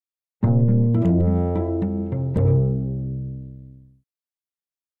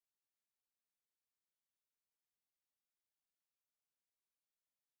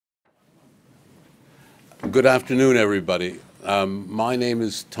Good afternoon, everybody. My name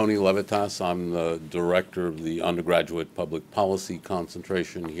is Tony Levitas. I'm the director of the undergraduate public policy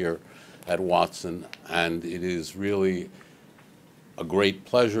concentration here at Watson, and it is really a great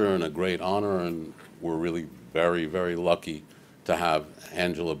pleasure and a great honor, and we're really very, very lucky to have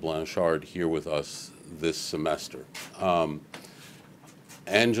Angela Blanchard here with us this semester.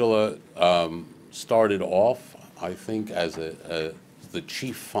 Angela started off, I think, as the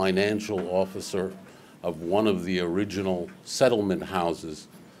chief financial officer of one of the original settlement houses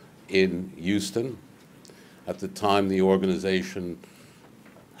in Houston. At the time, the organization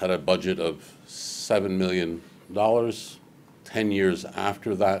had a budget of $7 million. 10 years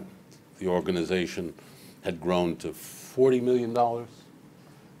after that, the organization had grown to $40 million.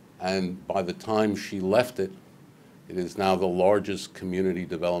 And by the time she left it, it is now the largest community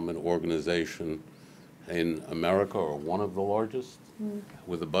development organization in America, or one of the largest,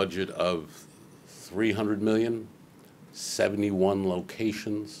 with a budget of $300 million, 71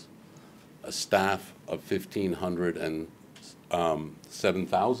 locations, a staff of 1,500 and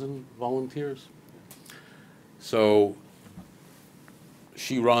 7,000 volunteers. So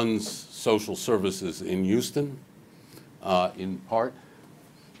she runs social services in Houston, in part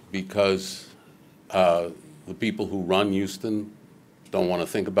because the people who run Houston don't want to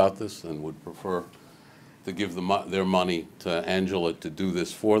think about this and would prefer to give their money to Angela to do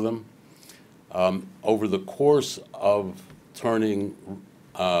this for them. Over the course of turning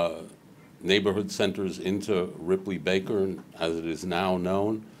neighborhood centers into Ripley Baker, as it is now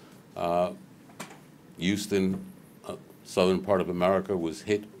known, Houston, southern part of America, was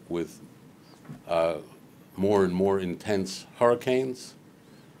hit with more and more intense hurricanes,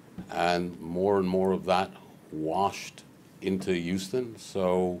 and more of that washed into Houston.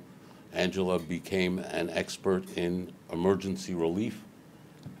 So Angela became an expert in emergency relief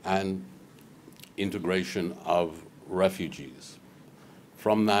and integration of refugees.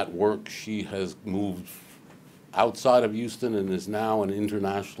 From that work, she has moved outside of Houston and is now an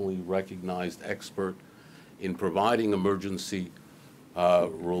internationally recognized expert in providing emergency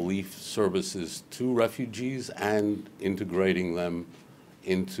relief services to refugees and integrating them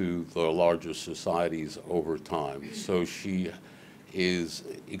into the larger societies over time. So she is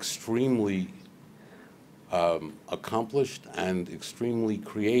extremely accomplished and extremely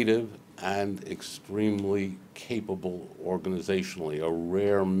creative and extremely capable organizationally, a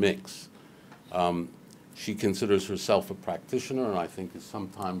rare mix. She considers herself a practitioner, and I think is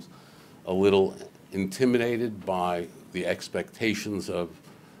sometimes a little intimidated by the expectations of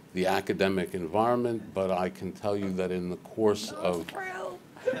the academic environment, but I can tell you that in the course of...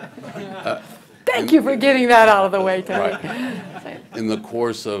 Thank you for getting that out of the way, Tony. Right. In the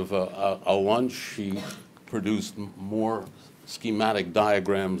course of a lunch, she produced more schematic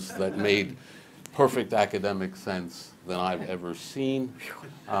diagrams that made perfect academic sense than I've ever seen.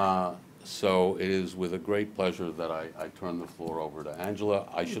 So it is with a great pleasure that I turn the floor over to Angela.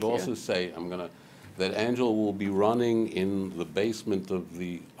 I should also say that Angela will be running in the basement of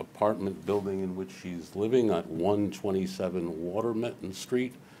the apartment building in which she's living at 127 Watermeton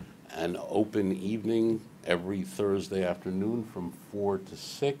Street, an open evening every Thursday afternoon from 4 to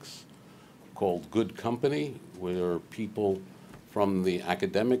 6 called Good Company, where people from the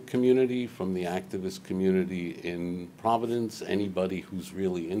academic community, from the activist community in Providence, anybody who's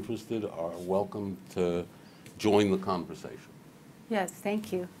really interested are welcome to join the conversation. Yes,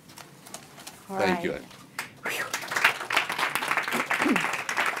 thank you. All Thank right. you.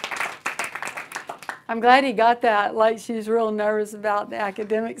 I'm glad he got that, like she's real nervous about the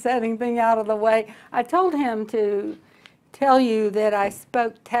academic setting thing out of the way. I told him to tell you that I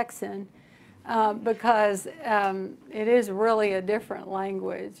spoke Texan because it is really a different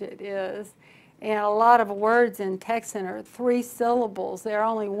language, it is. And a lot of words in Texan are 3 syllables. They're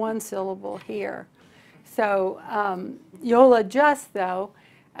only 1 syllable here. So you'll adjust, though,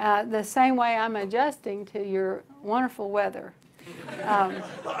 the same way I'm adjusting to your wonderful weather.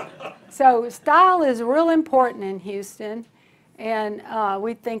 So style is real important in Houston, and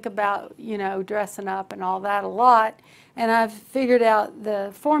we think about, you know, dressing up and all that a lot. And I've figured out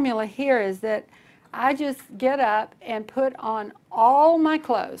the formula here is that I just get up and put on all my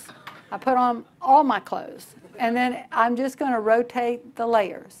clothes. I put on all my clothes, and then I'm just going to rotate the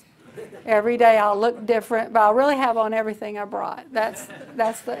layers. Every day I'll look different, but I'll really have on everything I brought.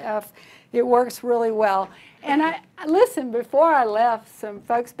 It works really well. And listen, before I left, some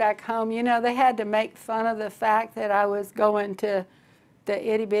folks back home, you know, they had to make fun of the fact that I was going to the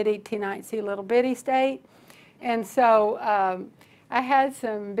itty-bitty, teeny-tiny little bitty state. And so I had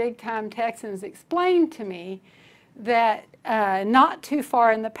some big-time Texans explain to me that not too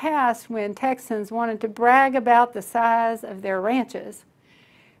far in the past, when Texans wanted to brag about the size of their ranches,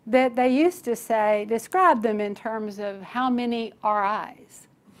 that they used to say, describe them in terms of how many RIs.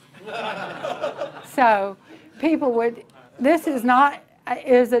 So people would, this is not,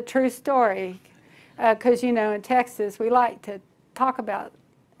 is a true story, because you know in Texas we like to talk about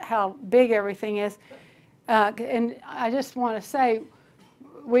how big everything is, and I just want to say,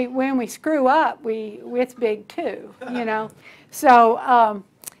 when we screw up, it's big too, you know. So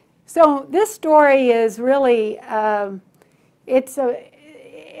so this story is really, it's a,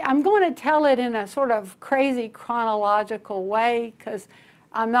 I'm going to tell it in a sort of crazy chronological way because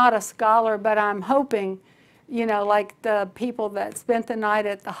I'm not a scholar, but I'm hoping, you know, like the people that spent the night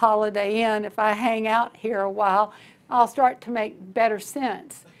at the Holiday Inn, if I hang out here a while, I'll start to make better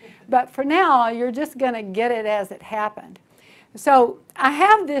sense. But for now, you're just going to get it as it happened. So I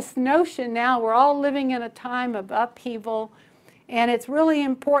have this notion now, we're all living in a time of upheaval, and it's really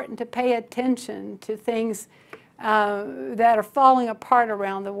important to pay attention to things that are falling apart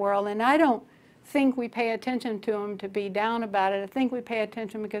around the world. And I don't think we pay attention to them to be down about it. I think we pay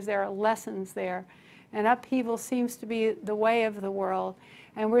attention because there are lessons there. And upheaval seems to be the way of the world.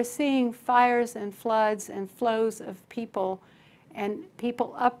 And we're seeing fires and floods and flows of people, and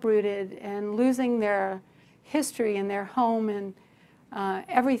people uprooted and losing their history and their home and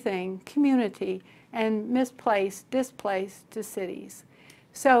everything, community, and misplaced, displaced to cities.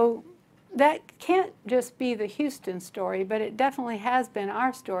 So that can't just be the Houston story, but it definitely has been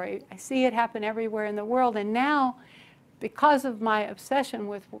our story. I see it happen everywhere in the world, and now, because of my obsession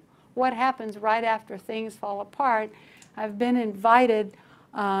with what happens right after things fall apart, I've been invited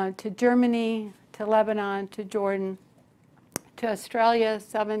to Germany, to Lebanon, to Jordan, to Australia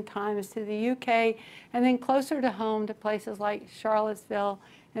 7 times, to the UK, and then closer to home to places like Charlottesville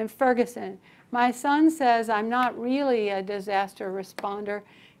and Ferguson. My son says I'm not really a disaster responder.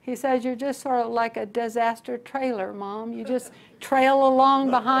 He says, you're just sort of like a disaster trailer, Mom. You just trail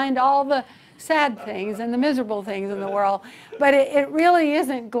along behind all the sad things and the miserable things in the world. But it really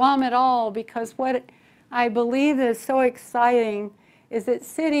isn't glum at all, because what I believe is so exciting is that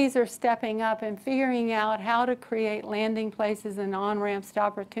cities are stepping up and figuring out how to create landing places and on-ramps to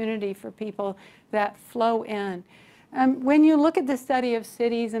opportunity for people that flow in. When you look at the study of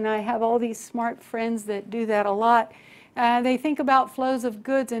cities, and I have all these smart friends that do that a lot, they think about flows of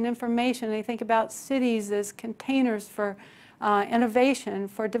goods and information. They think about cities as containers for innovation,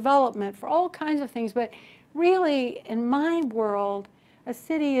 for development, for all kinds of things. But really, in my world, a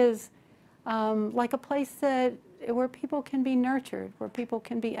city is like a place where people can be nurtured, where people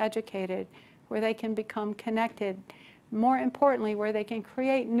can be educated, where they can become connected. More importantly, where they can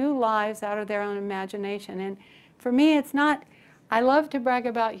create new lives out of their own imagination. And for me, it's not, I love to brag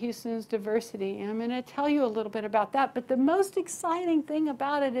about Houston's diversity, and I'm going to tell you a little bit about that. But the most exciting thing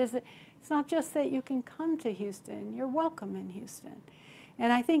about it is that it's not just that you can come to Houston, you're welcome in Houston.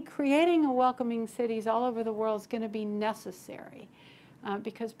 And I think creating a welcoming cities all over the world is going to be necessary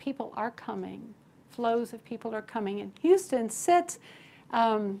because people are coming. Flows of people are coming. And Houston sits,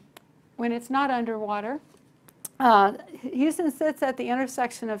 when it's not underwater, Houston sits at the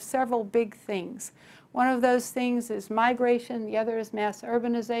intersection of several big things. One of those things is migration, the other is mass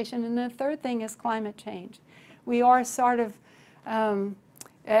urbanization, and the third thing is climate change. We are sort of,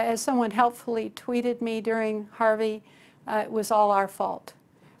 as someone helpfully tweeted me during Harvey, it was all our fault.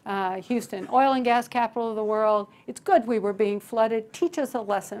 Houston, oil and gas capital of the world. It's good we were being flooded. Teach us a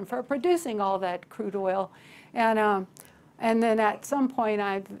lesson for producing all that crude oil. And then at some point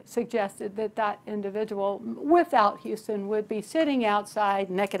I've suggested that that individual without Houston would be sitting outside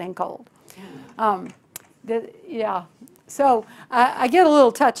naked and cold. Yeah, so I get a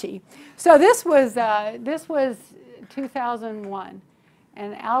little touchy. So this was 2001,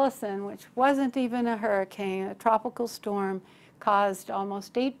 and Allison, which wasn't even a hurricane, a tropical storm, caused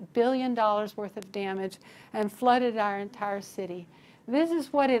almost $8 billion worth of damage and flooded our entire city. This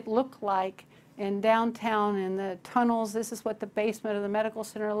is what it looked like in downtown in the tunnels. This is what the basement of the medical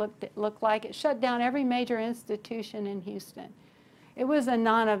center looked like. It shut down every major institution in Houston. It was a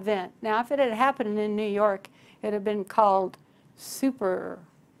non-event. Now, if it had happened in New York, it would have been called super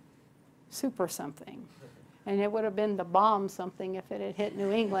something. And it would have been the bomb something if it had hit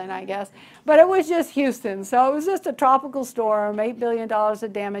New England, I guess. But it was just Houston. So it was just a tropical storm, $8 billion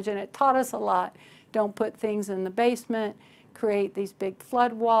of damage, and it taught us a lot. Don't put things in the basement, create these big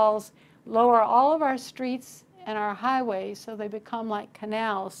flood walls, lower all of our streets and our highways so they become like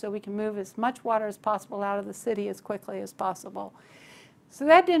canals so we can move as much water as possible out of the city as quickly as possible. So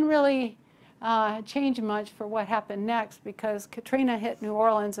that didn't really change much for what happened next, because Katrina hit New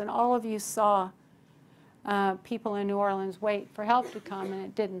Orleans, and all of you saw people in New Orleans wait for help to come, and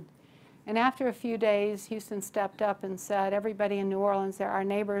it didn't. And after a few days, Houston stepped up and said, everybody in New Orleans, they're our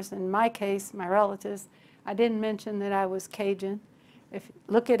neighbors, in my case, my relatives. I didn't mention that I was Cajun.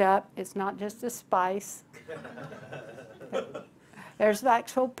 Look it up, it's not just a spice. There's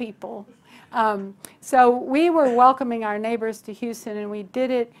actual people. So we were welcoming our neighbors to Houston, and we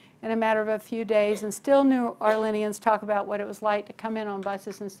did it in a matter of a few days, and still New Orleanians talk about what it was like to come in on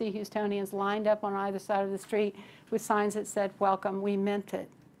buses and see Houstonians lined up on either side of the street with signs that said, welcome, we meant it.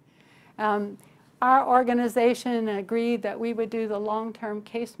 Our organization agreed that we would do the long-term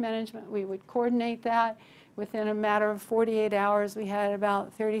case management. We would coordinate that. Within a matter of 48 hours, we had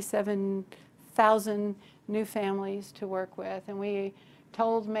about 37,000 new families to work with, and we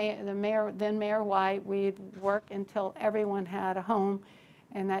told then Mayor White we'd work until everyone had a home,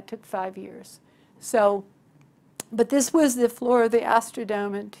 and that took 5 years. So, but this was the floor of the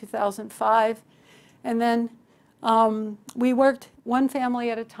Astrodome in 2005, and then we worked one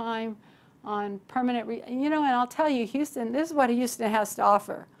family at a time on permanent, and I'll tell you, Houston, this is what Houston has to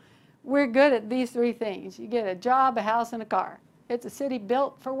offer. We're good at these three things. You get a job, a house, and a car. It's a city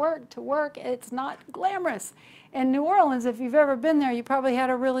built for work, to work. It's not glamorous. In New Orleans, if you've ever been there, you probably had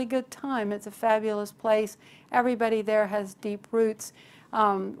a really good time. It's a fabulous place. Everybody there has deep roots.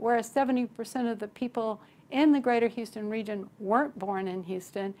 Whereas 70% of the people in the greater Houston region weren't born in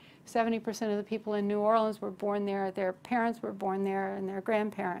Houston. 70% of the people in New Orleans were born there. Their parents were born there, and their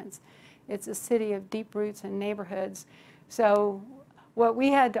grandparents. It's a city of deep roots and neighborhoods. So what we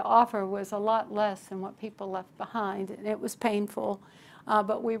had to offer was a lot less than what people left behind, and it was painful,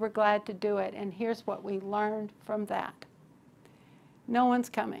 but we were glad to do it. And here's what we learned from that. No one's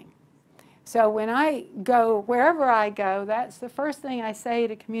coming. So when I go, wherever I go, that's the first thing I say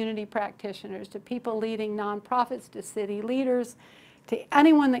to community practitioners, to people leading nonprofits, to city leaders, to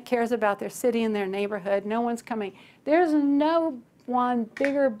anyone that cares about their city and their neighborhood. No one's coming. There's no one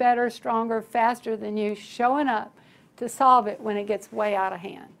bigger, better, stronger, faster than you showing up to solve it when it gets way out of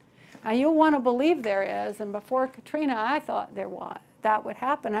hand. Now, you'll want to believe there is, and before Katrina, I thought that would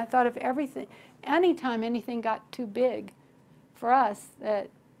happen. I thought if anytime anything got too big for us, that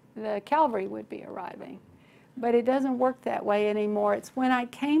the cavalry would be arriving. But it doesn't work that way anymore. It's when I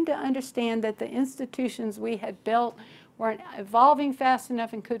came to understand that the institutions we had built weren't evolving fast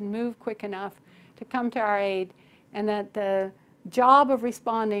enough and couldn't move quick enough to come to our aid, and that the job of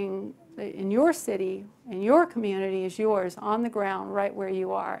responding in your city, in your community, is yours on the ground right where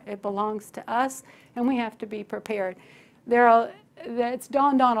you are. It belongs to us, and we have to be prepared. It's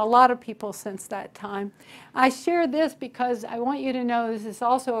dawned on a lot of people since that time. I share this because I want you to know this is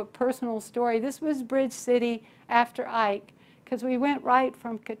also a personal story. This was Bridge City after Ike, because we went right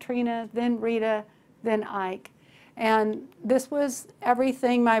from Katrina, then Rita, then Ike. And this was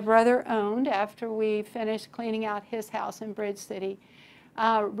everything my brother owned after we finished cleaning out his house in Bridge City.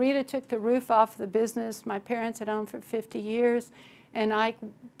 Rita took the roof off the business my parents had owned for 50 years, and Ike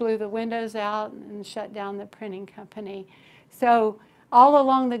blew the windows out and shut down the printing company. So all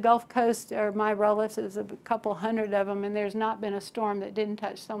along the Gulf Coast are my relatives, a couple hundred of them, and there's not been a storm that didn't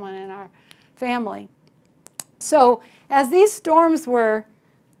touch someone in our family. So as these storms were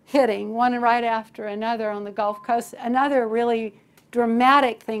hitting, one right after another on the Gulf Coast, another really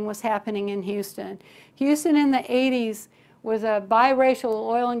dramatic thing was happening in Houston. Houston in the 80s was a biracial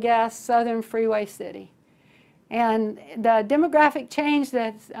oil and gas southern freeway city. And the demographic change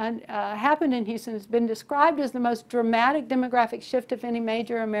that's happened in Houston has been described as the most dramatic demographic shift of any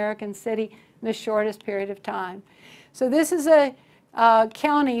major American city in the shortest period of time. So this is a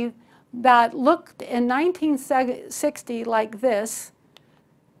county that looked in 1960 like this.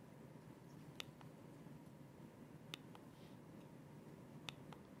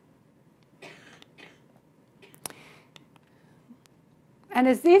 And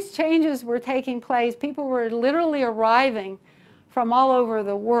as these changes were taking place, people were literally arriving from all over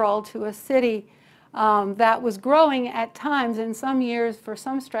the world to a city that was growing at times, in some years, for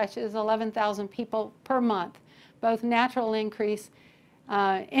some stretches, 11,000 people per month, both natural increase,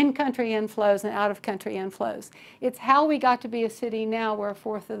 in-country inflows and out-of-country inflows. It's how we got to be a city now where a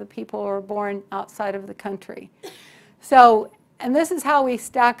fourth of the people are born outside of the country. So, and this is how we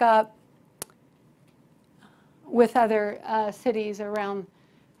stack up with other cities around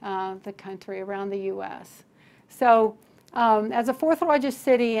the country, around the U.S. So as a fourth largest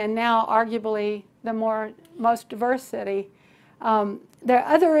city, and now arguably the most diverse city, the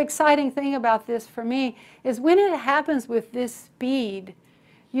other exciting thing about this for me is when it happens with this speed,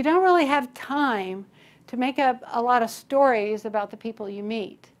 you don't really have time to make up a lot of stories about the people you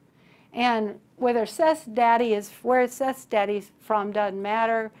meet. And whether Seth's daddy is, where Seth's daddy's from doesn't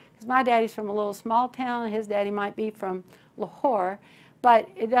matter, because my daddy's from a little small town, his daddy might be from Lahore, but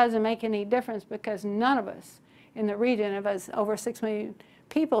it doesn't make any difference because none of us in the region, of us over 6 million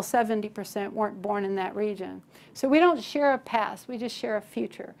people, 70% weren't born in that region. So we don't share a past, we just share a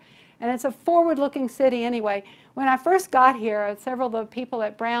future. And it's a forward-looking city anyway. When I first got here, several of the people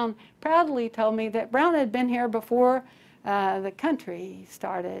at Brown proudly told me that Brown had been here before the country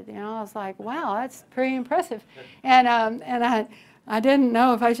started. You know, I was like, wow, that's pretty impressive. And I didn't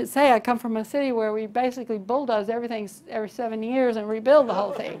know if I should say I come from a city where we basically bulldoze everything every 7 years and rebuild the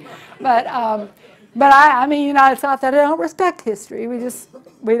whole thing. But I mean, you know, it's not that I don't respect history.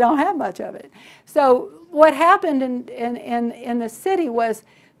 We don't have much of it. So what happened in the city was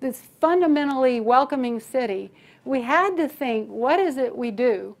this fundamentally welcoming city. We had to think, what is it we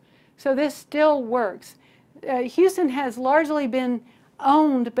do so this still works? Houston has largely been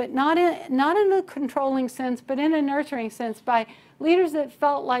owned, but not in a controlling sense, but in a nurturing sense by leaders that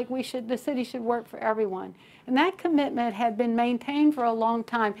felt like the city should work for everyone. And that commitment had been maintained for a long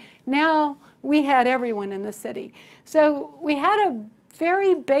time. Now we had everyone in the city. So we had a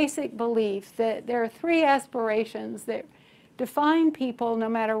very basic belief that there are 3 aspirations that define people no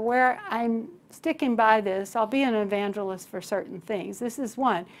matter where. I'm sticking by this. I'll be an evangelist for certain things. This is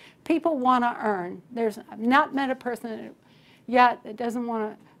one. People want to earn. I've not met a person yet that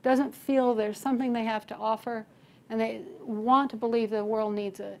doesn't feel there's something they have to offer, and they want to believe the world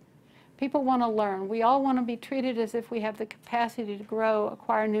needs it. People want to learn. We all want to be treated as if we have the capacity to grow,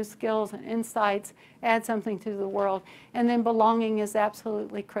 acquire new skills and insights, add something to the world, and then belonging is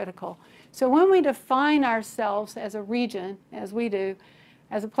absolutely critical. So when we define ourselves as a region, as we do,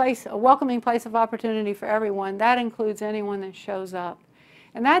 as a welcoming place of opportunity for everyone, that includes anyone that shows up.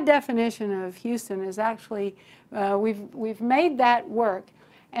 And that definition of Houston is actually, we've made that work.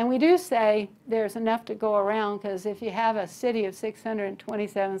 And we do say there's enough to go around, because if you have a city of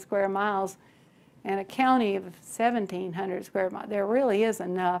 627 square miles and a county of 1,700 square miles, there really is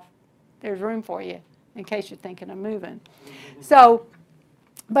enough. There's room for you in case you're thinking of moving. So,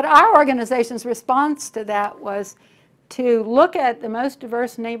 but our organization's response to that was to look at the most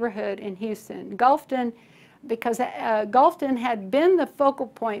diverse neighborhood in Houston, Gulfton, because Gulfton had been the focal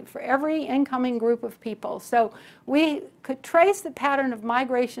point for every incoming group of people. So we could trace the pattern of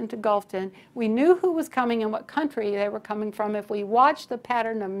migration to Gulfton. We knew who was coming and what country they were coming from if we watched the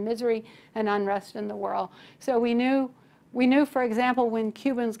pattern of misery and unrest in the world. So we knew, for example, when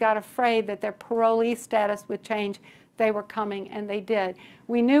Cubans got afraid that their parolee status would change, they were coming, and they did.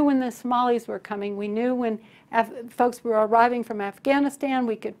 We knew when the Somalis were coming. We knew when folks were arriving from Afghanistan.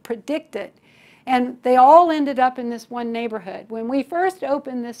 We could predict it. And they all ended up in this one neighborhood. When we first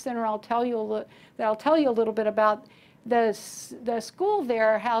opened this center, I'll tell you a little bit about the school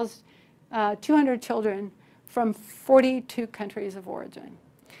there housed 200 children from 42 countries of origin.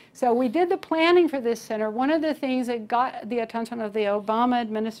 So we did the planning for this center. One of the things that got the attention of the Obama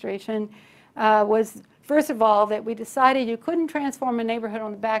administration was, first of all, that we decided you couldn't transform a neighborhood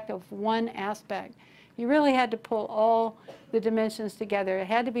on the back of one aspect. You really had to pull all the dimensions together. It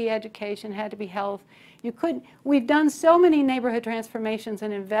had to be education, it had to be health. We've done so many neighborhood transformations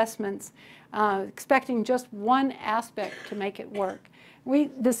and investments expecting just one aspect to make it work. We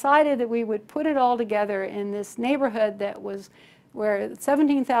decided that we would put it all together in this neighborhood that was where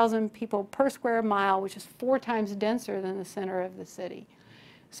 17,000 people per square mile, which is 4 times denser than the center of the city.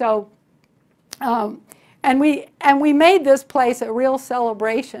 So, and we made this place a real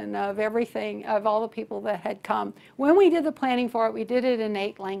celebration of everything, of all the people that had come. When we did the planning for it, we did it in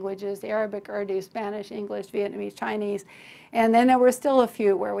 8 languages: Arabic, Urdu, Spanish, English, Vietnamese, Chinese. And then there were still a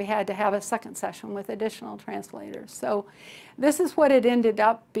few where we had to have a second session with additional translators. So this is what it ended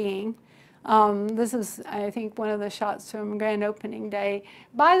up being. This is, I think, one of the shots from grand opening day.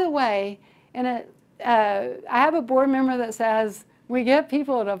 By the way, I have a board member that says, we get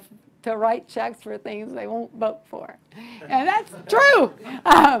people to write checks for things they won't vote for. And that's true,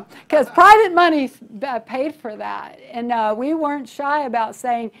 because private money paid for that. And we weren't shy about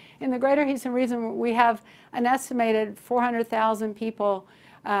saying, in the greater Houston region, we have an estimated 400,000 people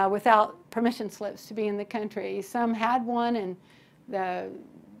without permission slips to be in the country. Some had one, and the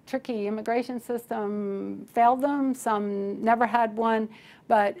tricky immigration system failed them. Some never had one.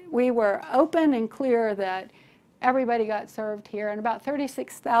 But we were open and clear that everybody got served here, and about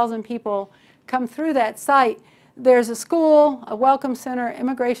 36,000 people come through that site. There's a school, a welcome center,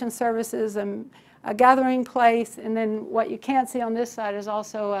 immigration services, a gathering place, and then what you can't see on this side is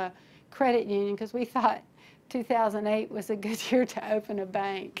also a credit union, because we thought 2008 was a good year to open a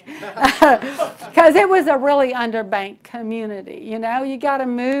bank, because it was a really underbanked community. You know, you got to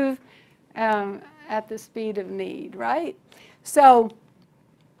move at the speed of need, right? So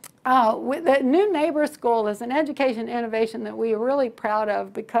the new neighbor school is an education innovation that we are really proud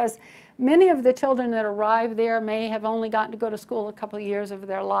of, because many of the children that arrive there may have only gotten to go to school a couple of years of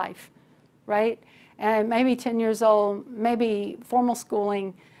their life, right? And maybe 10 years old, maybe formal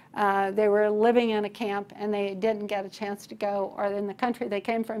schooling, they were living in a camp and they didn't get a chance to go, or in the country they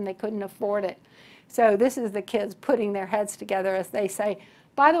came from, they couldn't afford it. So this is the kids putting their heads together as they say,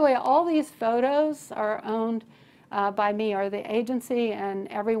 by the way, all these photos are owned by me or the agency, and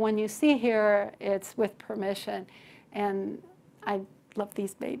everyone you see here, it's with permission. And I love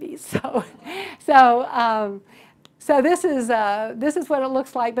these babies. So this is what it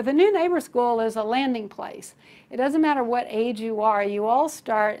looks like. But the new neighbor school is a landing place. It doesn't matter what age you are. You all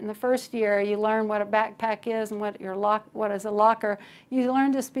start in the first year. You learn what a backpack is and what is a locker. You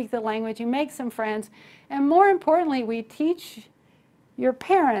learn to speak the language. You make some friends. And more importantly, we teach your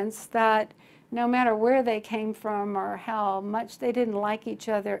parents that no matter where they came from or how much they didn't like each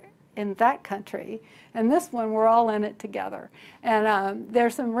other in that country, and this one, we're all in it together. And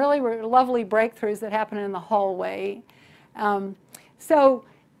there's some really lovely breakthroughs that happen in the hallway. So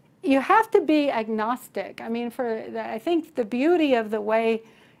you have to be agnostic. I mean, I think the beauty of the way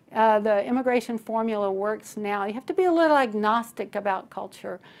the immigration formula works now, you have to be a little agnostic about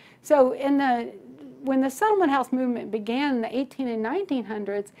culture. So when the settlement house movement began in the 18 and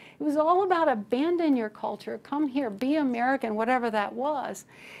 1900s, it was all about abandon your culture, come here, be American, whatever that was.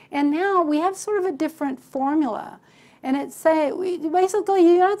 And now we have sort of a different formula. And it's basically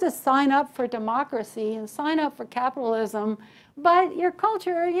you have to sign up for democracy and sign up for capitalism, but your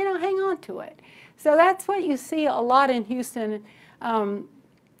culture, you know, hang on to it. So that's what you see a lot in Houston. And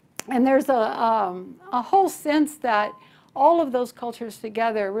there's a whole sense that all of those cultures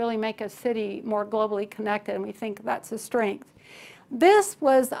together really make a city more globally connected, and we think that's a strength. This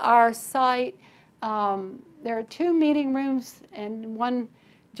was our site. There are 2 meeting rooms and 1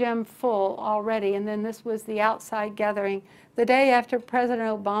 gym full already, and then this was the outside gathering the day after President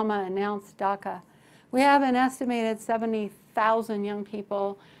Obama announced DACA. We have an estimated 70,000 young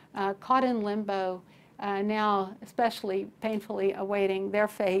people caught in limbo, now especially painfully awaiting their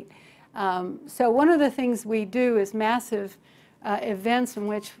fate. So one of the things we do is massive events in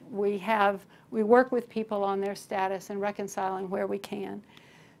which we work with people on their status and reconciling where we can.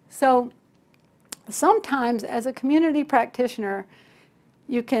 So sometimes as a community practitioner,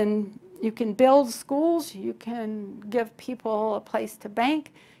 you can build schools, you can give people a place to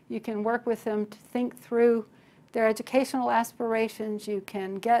bank, you can work with them to think through their educational aspirations, you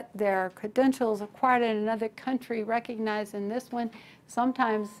can get their credentials acquired in another country, recognized in this one.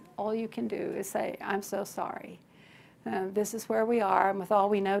 Sometimes all you can do is say, I'm so sorry. This is where we are, and with all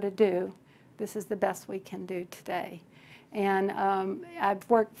we know to do, this is the best we can do today. And I've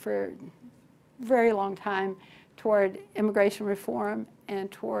worked for a very long time toward immigration reform and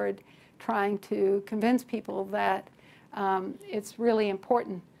toward trying to convince people that it's really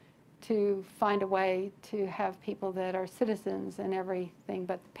important to find a way to have people that are citizens and everything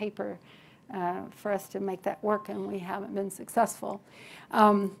but the paper for us to make that work, and we haven't been successful.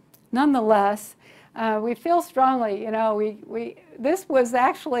 Nonetheless, we feel strongly, you know, this was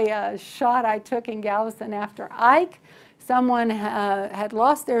actually a shot I took in Galveston after Ike. Someone had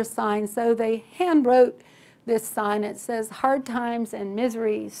lost their sign, so they hand wrote this sign. It says, Hard Times and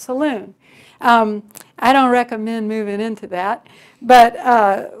Misery Saloon. I don't recommend moving into that, but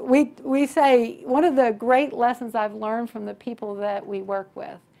we say one of the great lessons I've learned from the people that we work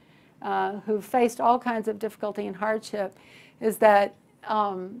with who faced all kinds of difficulty and hardship is that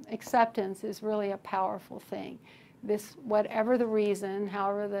acceptance is really a powerful thing. Whatever the reason,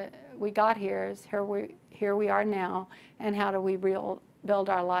 however we got here, is here we are now, and how do we build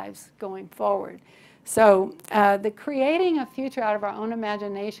our lives going forward. So the creating a future out of our own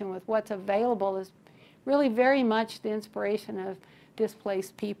imagination with what's available is really very much the inspiration of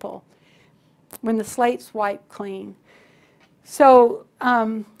displaced people when the slate's wiped clean. So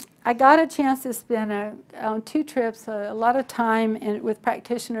I got a chance to spend on 2 trips a lot of time with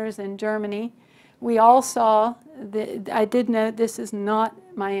practitioners in Germany. We all saw, I did note this is not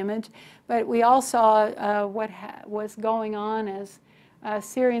my image, but we all saw what was going on as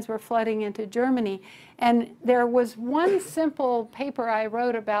Syrians were flooding into Germany. And there was one simple paper I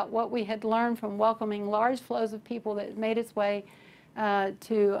wrote about what we had learned from welcoming large flows of people that made its way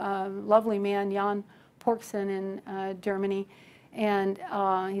to a lovely man, Jan Porksen in Germany. And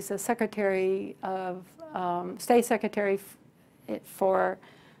he's a secretary of, state secretary for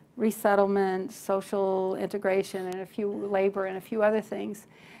resettlement, social integration, and a few labor and a few other things.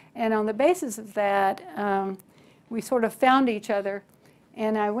 And on the basis of that, we sort of found each other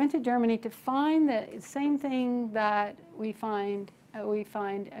And I went to Germany to find the same thing that we find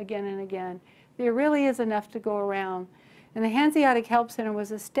again and again. There really is enough to go around. And the Hanseatic Help Center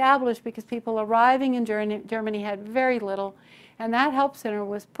was established because people arriving in Germany had very little. And that help center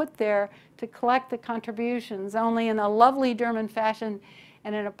was put there to collect the contributions, only in a lovely German fashion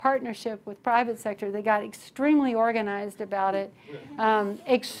and in a partnership with private sector. They got extremely organized about it,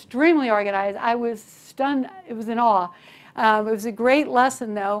 extremely organized. I was stunned. It was in awe. It was a great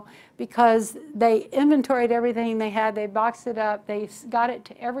lesson, though, because they inventoried everything they had. They boxed it up. They got it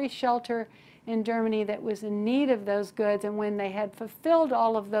to every shelter in Germany that was in need of those goods. And when they had fulfilled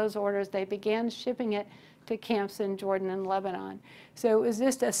all of those orders, they began shipping it to camps in Jordan and Lebanon. So it was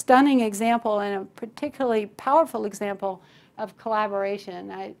just a stunning example and a particularly powerful example of collaboration.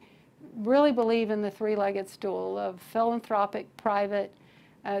 I really believe in the three-legged stool of philanthropic, private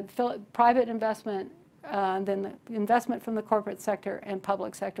investment, then the investment from the corporate sector and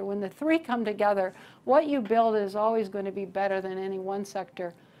public sector. When the three come together, what you build is always going to be better than any one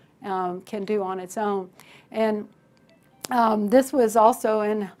sector can do on its own. And this was also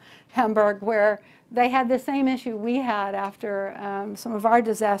in Hamburg, where they had the same issue we had after some of our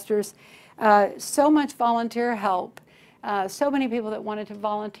disasters. So much volunteer help, so many people that wanted to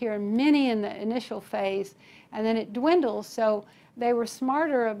volunteer, many in the initial phase, and then it dwindles. So they were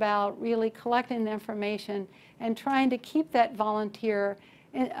smarter about really collecting the information and trying to keep that volunteer,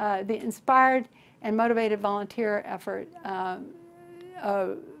 the inspired and motivated volunteer effort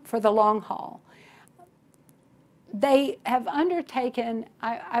for the long haul. They have undertaken,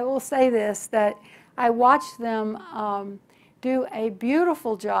 I will say this, that I watched them do a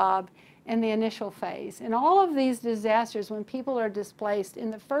beautiful job in the initial phase. In all of these disasters, when people are displaced, in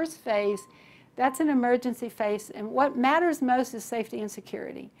the first phase, that's an emergency phase, and what matters most is safety and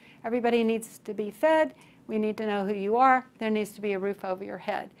security. Everybody needs to be fed. We need to know who you are. There needs to be a roof over your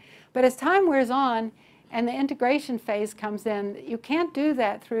head. But as time wears on and the integration phase comes in, you can't do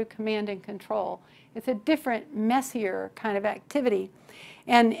that through command and control. It's a different, messier kind of activity.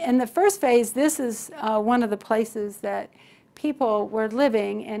 And in the first phase, this is one of the places that people were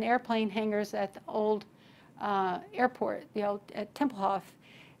living in airplane hangars at the old airport, at Tempelhof.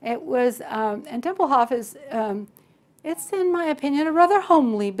 It was, and Tempelhof is, it's in my opinion a rather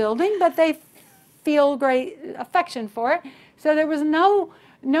homely building, but they feel great affection for it. So there was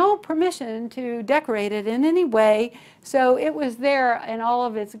no permission to decorate it in any way. So it was there in all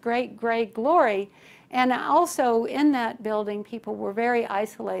of its great glory. And also in that building, people were very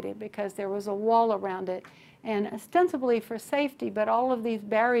isolated because there was a wall around it, and ostensibly for safety, but all of these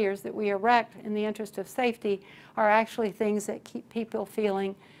barriers that we erect in the interest of safety are actually things that keep people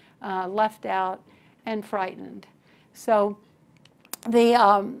feeling left out and frightened. So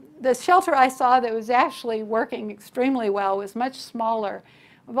the shelter I saw that was actually working extremely well was much smaller.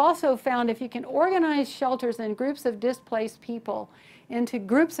 We've also found if you can organize shelters in groups of displaced people into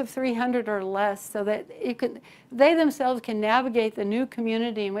groups of 300 or less, so that they themselves can navigate the new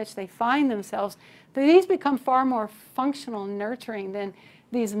community in which they find themselves, these become far more functional and nurturing than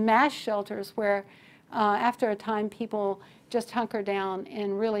these mass shelters where after a time people just hunker down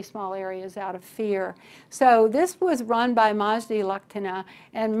in really small areas out of fear. So this was run by Majdi Lakhtana,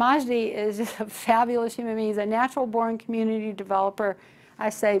 and Majdi is just a fabulous human being. He's a natural-born community developer. I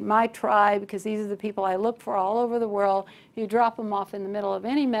say my tribe because these are the people I look for all over the world. You drop them off in the middle of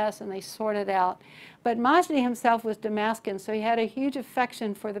any mess and they sort it out. But Majdi himself was Damascus, so he had a huge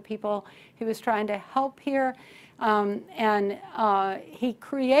affection for the people he was trying to help here. He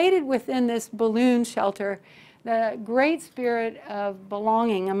created within this balloon shelter the great spirit of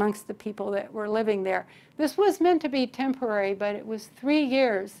belonging amongst the people that were living there. This was meant to be temporary, but it was 3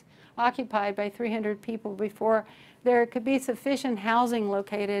 years occupied by 300 people before there could be sufficient housing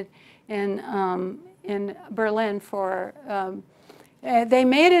located in Berlin for, they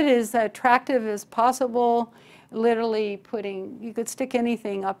made it as attractive as possible, literally you could stick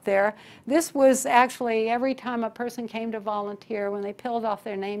anything up there. This was actually every time a person came to volunteer, when they peeled off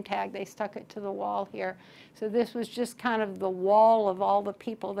their name tag, they stuck it to the wall here. So this was just kind of the wall of all the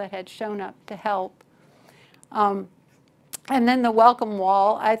people that had shown up to help. And then the welcome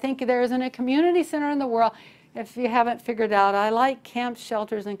wall. I think there isn't a community center in the world. If you haven't figured out, I like camps,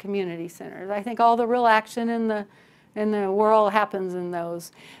 shelters, and community centers. I think all the real action in the world happens in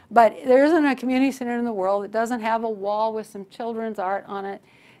those. But there isn't a community center in the world that doesn't have a wall with some children's art on it,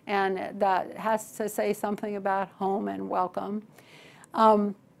 and that has to say something about home and welcome.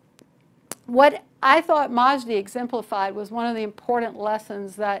 What I thought Majdi exemplified was one of the important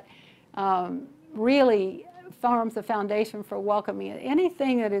lessons that really forms the foundation for welcoming.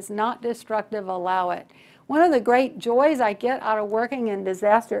 Anything that is not destructive, allow it. one of the great joys I get out of working in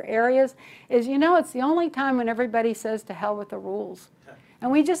disaster areas is, you know, it's the only time when everybody says to hell with the rules.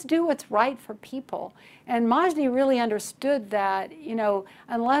 And we just do what's right for people. And Majdi really understood that, you know,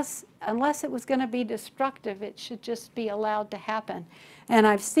 unless it was going to be destructive, it should just be allowed to happen. And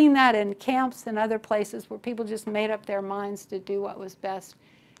I've seen that in camps and other places where people just made up their minds to do what was best,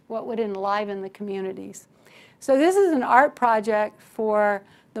 what would enliven the communities. So this is an art project for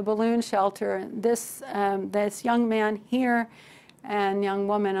the balloon shelter. This young man here and young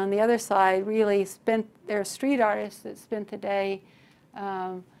woman on the other side really they're street artists that spent the day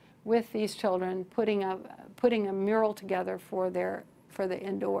with these children, putting a mural together for the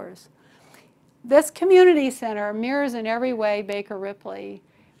indoors. This community center mirrors in every way Baker Ripley.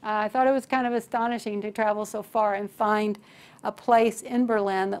 I thought it was kind of astonishing to travel so far and find a place in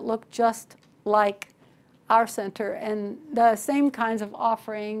Berlin that looked just like our center, and the same kinds of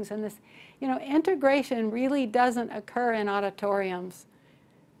offerings, and this, you know, integration really doesn't occur in auditoriums.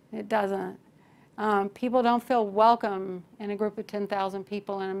 It doesn't. People don't feel welcome in a group of 10,000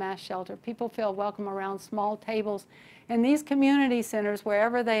 people in a mass shelter. People feel welcome around small tables. In these community centers,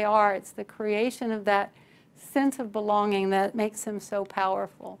 wherever they are, it's the creation of that sense of belonging that makes them so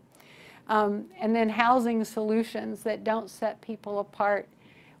powerful. And then housing solutions that don't set people apart.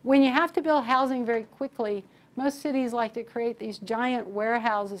 When you have to build housing very quickly, most cities like to create these giant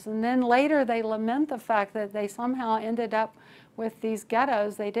warehouses, and then later they lament the fact that they somehow ended up with these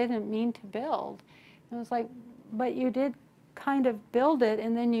ghettos they didn't mean to build. And it was like, but you did kind of build it,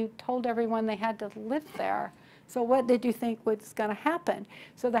 and then you told everyone they had to live there. So what did you think was going to happen?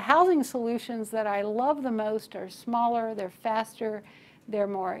 So the housing solutions that I love the most are smaller, they're faster, they're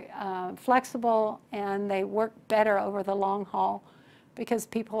more flexible, and they work better over the long haul because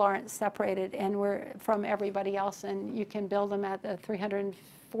people aren't separated and we're from everybody else, and you can build them at the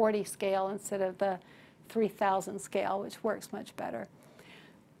 340 scale instead of the 3,000 scale, which works much better.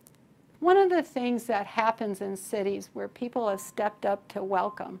 One of the things that happens in cities where people have stepped up to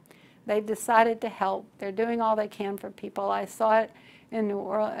welcome, they've decided to help, they're doing all they can for people. I saw it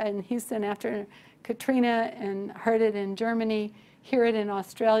in Houston after Katrina, and heard it in Germany, hear it in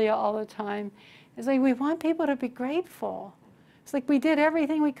Australia all the time. It's like we want people to be grateful. It's like we did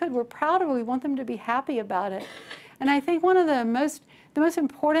everything we could. We're proud of it. We want them to be happy about it. And I think one of the most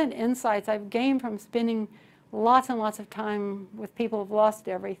important insights I've gained from spending lots and lots of time with people who've lost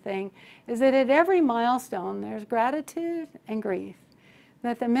everything is that at every milestone there's gratitude and grief.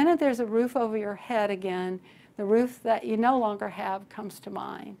 That the minute there's a roof over your head again, the roof that you no longer have comes to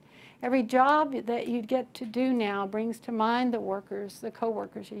mind. Every job that you get to do now brings to mind the workers, the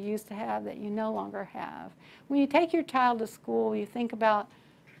co-workers you used to have that you no longer have. When you take your child to school, you think about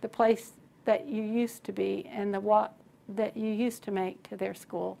the place that you used to be and the walk that you used to make to their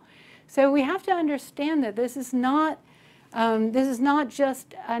school. So we have to understand that this is not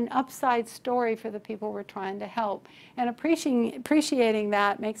just an upside story for the people we're trying to help. And appreciating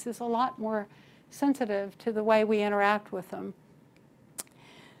that makes us a lot more sensitive to the way we interact with them.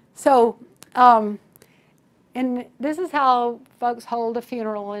 So, and this is how folks hold a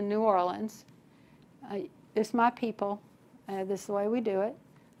funeral in New Orleans. It's my people. This is the way we do it.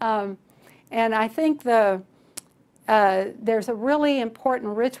 And I think there's a really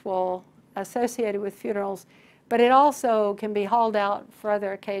important ritual associated with funerals, but it also can be hauled out for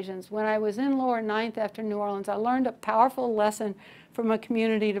other occasions. When I was in Lower Ninth after New Orleans, I learned a powerful lesson from a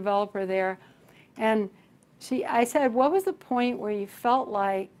community developer there. And I said, what was the point where you felt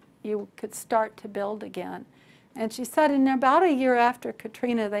like you could start to build again? And she said, in about a year after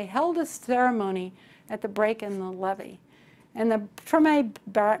Katrina, they held a ceremony at the break in the levee. And the Treme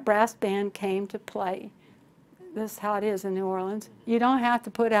brass band came to play. This is how it is in New Orleans. You don't have to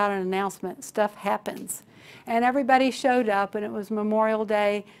put out an announcement. Stuff happens. And everybody showed up, and it was Memorial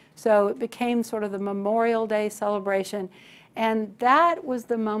Day, so it became sort of the Memorial Day celebration. And that was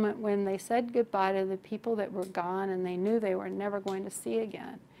the moment when they said goodbye to the people that were gone and they knew they were never going to see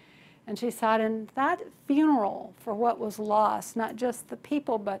again. And she said, and that funeral for what was lost, not just the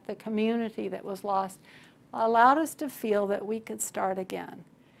people but the community that was lost, allowed us to feel that we could start again.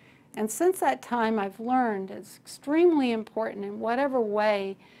 And since that time, I've learned it's extremely important in whatever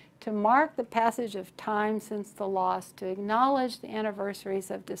way to mark the passage of time since the loss, to acknowledge the anniversaries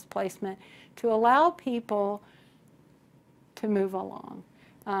of displacement, to allow people to move along.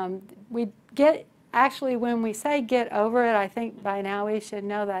 Actually, when we say get over it, I think by now we should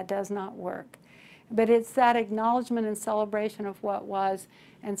know that does not work. But it's that acknowledgement and celebration of what was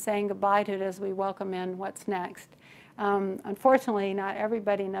and saying goodbye to it as we welcome in what's next. Unfortunately, not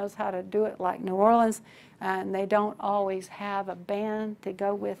everybody knows how to do it like New Orleans, and they don't always have a band to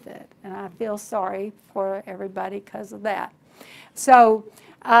go with it. And I feel sorry for everybody because of that. So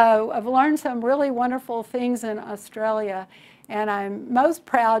I've learned some really wonderful things in Australia, and I'm most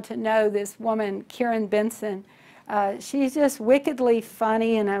proud to know this woman, Kieran Benson. She's just wickedly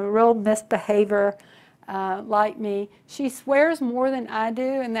funny and a real misbehavior like me. She swears more than I do,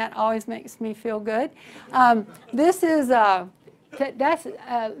 and that always makes me feel good. This is that's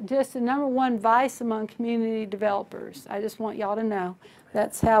just the #1 vice among community developers. I just want y'all to know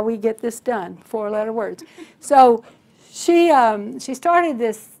that's how we get this done, 4-letter words. So she started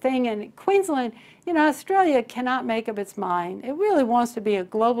this thing in Queensland. You know, Australia cannot make up its mind. It really wants to be a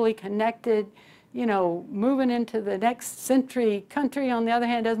globally connected, you know, moving into the next century country. On the other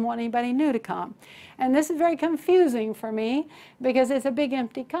hand, doesn't want anybody new to come. And this is very confusing for me because it's a big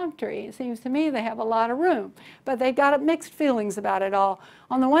empty country. It seems to me they have a lot of room, but they've got mixed feelings about it all.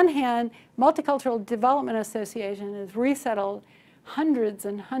 On the one hand, Multicultural Development Association has resettled hundreds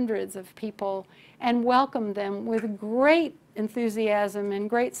and hundreds of people and welcomed them with great enthusiasm and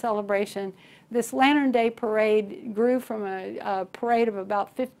great celebration. This Lantern Day parade grew from a parade of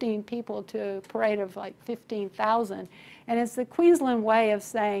about 15 people to a parade of like 15,000. And it's the Queensland way of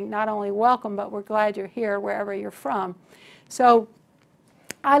saying not only welcome, but we're glad you're here wherever you're from. So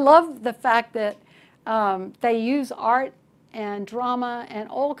I love the fact that they use art and drama and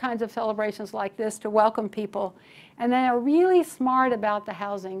all kinds of celebrations like this to welcome people. And they are really smart about the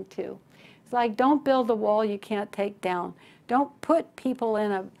housing too. It's like, don't build a wall you can't take down. Don't put people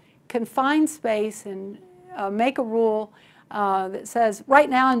in a confined space and make a rule that says, right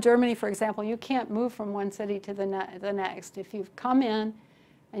now in Germany, for example, you can't move from one city to the next. If you've come in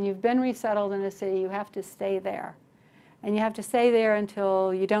and you've been resettled in a city, you have to stay there. And you have to stay there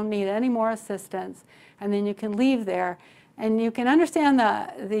until you don't need any more assistance, and then you can leave there. And you can understand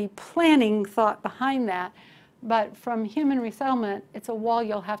the planning thought behind that, but from human resettlement, it's a wall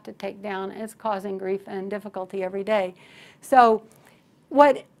you'll have to take down, and it's causing grief and difficulty every day. So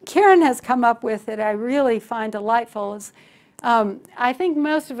what Karen has come up with that I really find delightful is, I think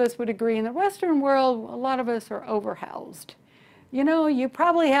most of us would agree, in the Western world, a lot of us are overhoused. You know, you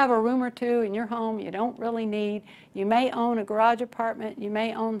probably have a room or two in your home you don't really need. You may own a garage apartment. You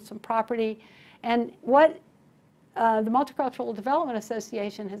may own some property. And what the Multicultural Development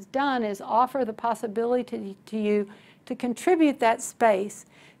Association has done is offer the possibility to you to contribute that space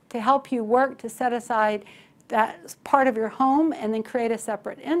to help you work to set aside that part of your home and then create a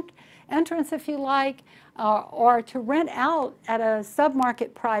separate entrance if you like, or to rent out at a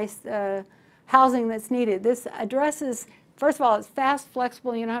sub-market price housing that's needed. This addresses, first of all, it's fast,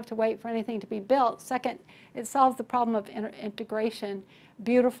 flexible, you don't have to wait for anything to be built. Second, it solves the problem of integration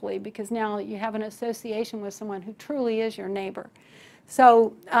beautifully because now you have an association with someone who truly is your neighbor.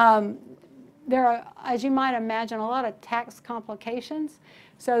 So there are, as you might imagine, a lot of tax complications.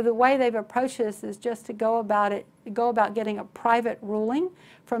 So the way they've approached this is just to go about getting a private ruling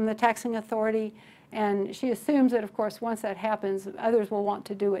from the taxing authority. And she assumes that, of course, once that happens, others will want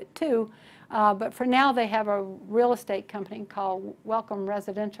to do it too. But for now, they have a real estate company called Welcome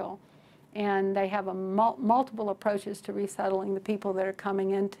Residential. And they have multiple approaches to resettling the people that are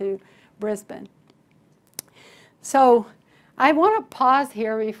coming into Brisbane. So I want to pause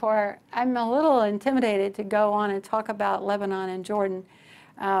here before I'm a little intimidated to go on and talk about Lebanon and Jordan.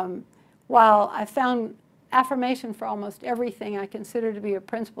 While I found affirmation for almost everything I consider to be a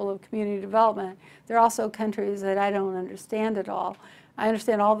principle of community development, there are also countries that I don't understand at all. I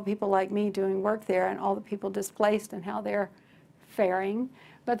understand all the people like me doing work there and all the people displaced and how they're faring.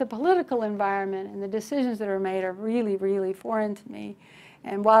 But the political environment and the decisions that are made are really, really foreign to me.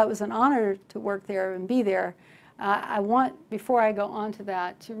 And while it was an honor to work there and be there, I want, before I go on to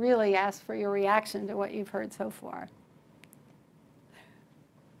that, to really ask for your reaction to what you've heard so far.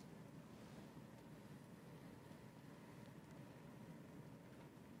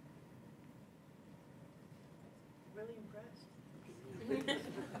 Really impressed.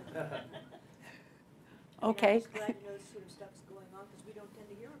 Okay. I'm just glad to know this sort of stuff's going on because we don't tend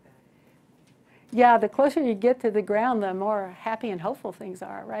to hear about it. Yeah, the closer you get to the ground, the more happy and hopeful things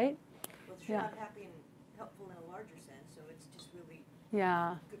are, right? Well, it's sure Yeah. not happy and helpful in a larger sense, so it's just really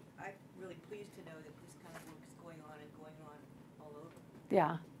Yeah, good. I'm really pleased to know that this kind of work is going on all over.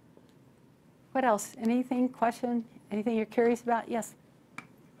 yeah. What else? Anything, question? Anything you're curious about? Yes?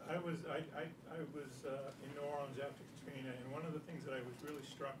 I was in New Orleans after Katrina, and one of the things that I was really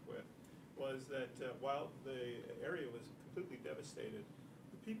struck with was that while the area was completely devastated,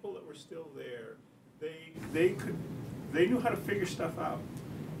 the people that were still there, they knew how to figure stuff out.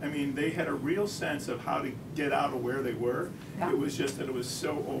 I mean, they had a real sense of how to get out of where they were. Yeah. It was just that it was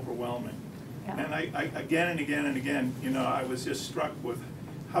so overwhelming. Yeah. And I again and again and again, you know, I was just struck with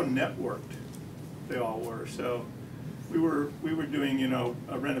how networked they all were. So we were doing, you know,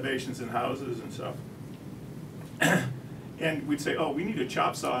 renovations in houses and stuff. And we'd say, oh, we need a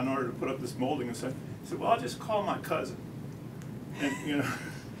chop saw in order to put up this molding and stuff. I said, well, I'll just call my cousin. And, you know,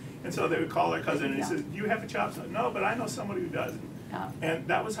 and so they would call their cousin and he says, do you have a chop saw? No, but I know somebody who does. Yeah. And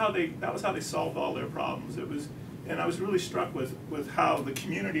that was how they solved all their problems. It was, and I was really struck with how the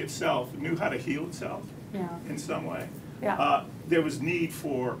community itself knew how to heal itself in some way. Yeah. There was need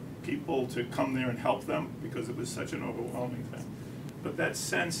for people to come there and help them because it was such an overwhelming thing. But that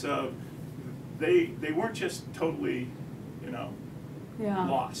sense of they weren't just totally, you know,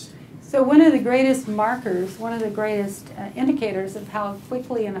 lost. So one of the greatest markers, one of the greatest indicators of how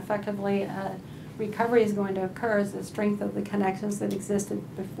quickly and effectively recovery is going to occur is the strength of the connections that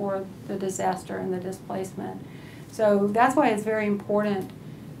existed before the disaster and the displacement. So that's why it's very important,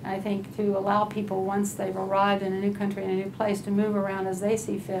 I think, to allow people, once they've arrived in a new country, in a new place, to move around as they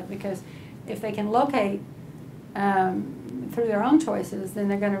see fit, because if they can locate through their own choices, then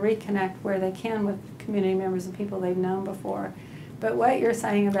they're going to reconnect where they can with community members and people they've known before. But what you're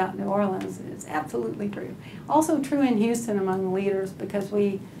saying about New Orleans is absolutely true. Also true in Houston among leaders, because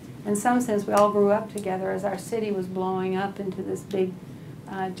we, in some sense, we all grew up together as our city was blowing up into this big,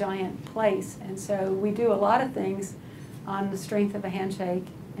 giant place. And so we do a lot of things on the strength of a handshake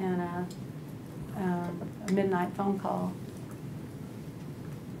and a midnight phone call.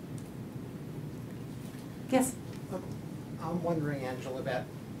 Yes? I'm wondering, Angela, about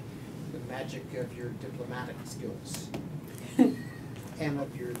the magic of your diplomatic skills and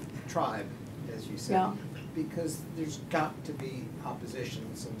of your tribe, as you said. Yeah. Because there's got to be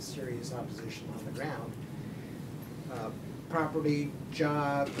opposition, some serious opposition on the ground. Property,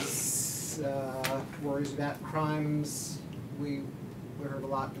 jobs, worries about crimes. We heard a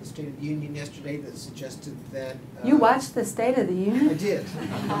lot in the State of the Union yesterday that suggested that... You watched the State of the Union? I did.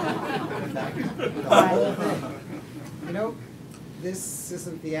 In fact, the whole thing. You know, this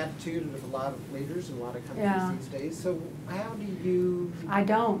isn't the attitude of a lot of leaders in a lot of countries these days. So how do you? I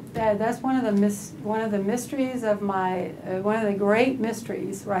don't. That's one of the mysteries of my one of the great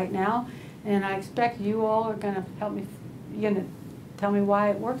mysteries right now, and I expect you all are going to help me. You're going to tell me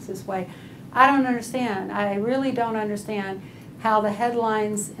why it works this way. I don't understand. I really don't understand how the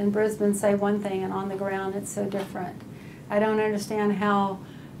headlines in Brisbane say one thing and on the ground it's so different. I don't understand how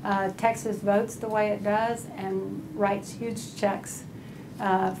Texas votes the way it does and writes huge checks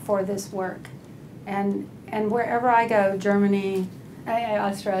for this work. And wherever I go, Germany,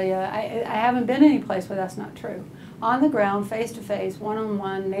 Australia, I haven't been any place where that's not true. On the ground, face to face,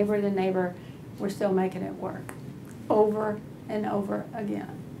 one-on-one, neighbor to neighbor, we're still making it work over and over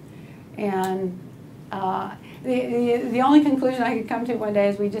again. And the only conclusion I could come to one day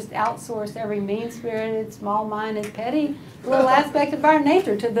is we just outsourced every mean-spirited, small-minded, petty little aspect of our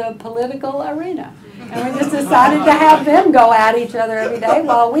nature to the political arena. And we just decided to have them go at each other every day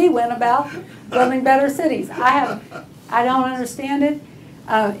while we went about building better cities. I don't understand it.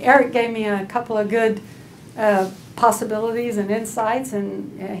 Eric gave me a couple of good possibilities and insights,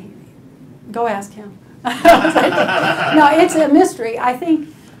 and go ask him. No, it's a mystery. I think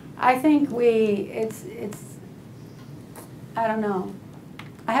I don't know.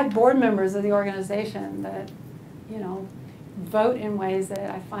 I have board members of the organization that, you know, vote in ways that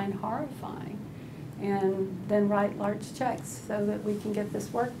I find horrifying, and then write large checks so that we can get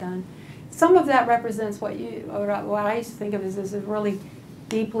this work done. Some of that represents what I used to think of as a really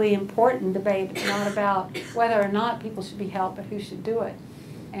deeply important debate, not about whether or not people should be helped, but who should do it,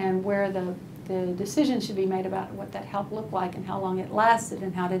 and where the decision should be made about what that help looked like and how long it lasted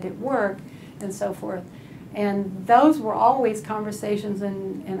and how did it work and so forth. And those were always conversations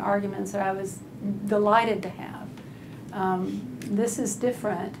and arguments that I was delighted to have. This is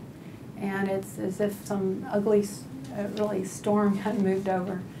different, and it's as if some ugly, really storm had moved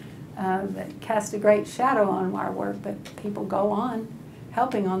over that cast a great shadow on our work, but people go on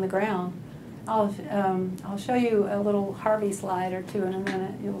helping on the ground. I'll show you a little Harvey slide or two in a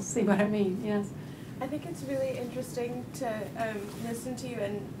minute. You'll see what I mean. Yes. I think it's really interesting to listen to you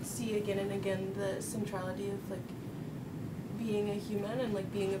and see again and again the centrality of like being a human and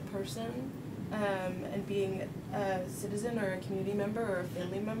like being a person and being a citizen or a community member or a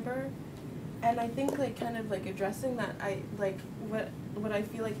family member. And I think like kind of like addressing that, what I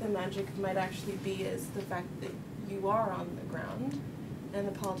feel like the magic might actually be is the fact that you are on the ground and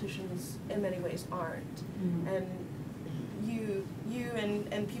the politicians in many ways aren't. Mm-hmm. And you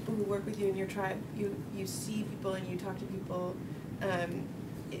and people who work with you in your tribe, you see people and you talk to people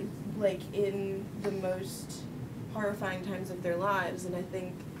like in the most horrifying times of their lives. And I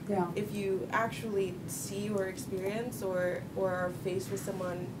think if you actually see or experience or are faced with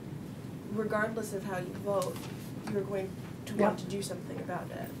someone, regardless of how you vote, you're going to want to do something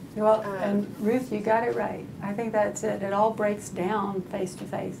about it. Well, and Ruth, you got it right. I think that's it. It all breaks down face to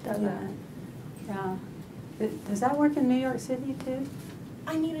face, doesn't it? Yeah. Does that work in New York City too?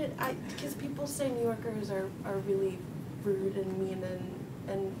 I need it, because people say New Yorkers are really rude and mean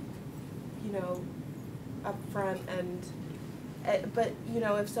and you know, upfront but you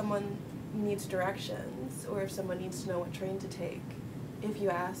know, if someone needs directions or if someone needs to know what train to take, if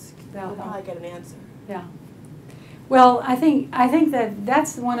you ask, you'll probably get an answer. Yeah. Well, I think that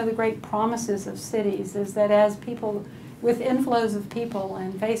that's one of the great promises of cities, is that as people, with inflows of people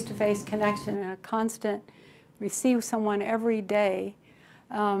and face-to-face connection and a constant, we see someone every day,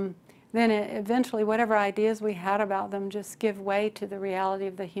 then eventually whatever ideas we had about them just give way to the reality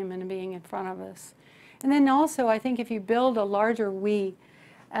of the human being in front of us. And then also, I think if you build a larger we,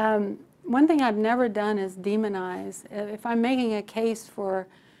 one thing I've never done is demonize. If I'm making a case for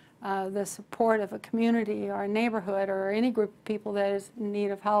the support of a community or a neighborhood or any group of people that is in need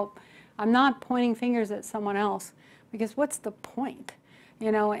of help, I'm not pointing fingers at someone else, because what's the point?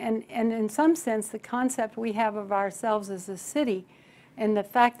 You know, and in some sense, the concept we have of ourselves as a city and the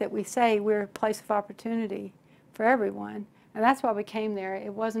fact that we say we're a place of opportunity for everyone, and that's why we came there.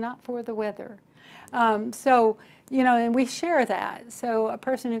 It was not for the weather. So, you know, and we share that. So a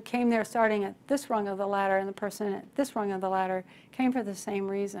person who came there starting at this rung of the ladder and the person at this rung of the ladder came for the same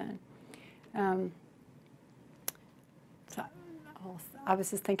reason. So I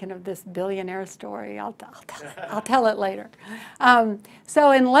was just thinking of this billionaire story. I'll tell it later.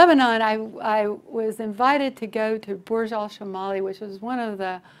 So in Lebanon, I was invited to go to Burj al-Shamali, which was one of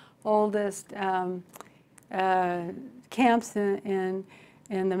the oldest camps in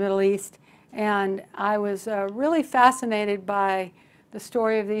the Middle East. And I was really fascinated by the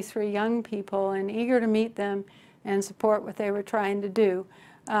story of these three young people and eager to meet them and support what they were trying to do.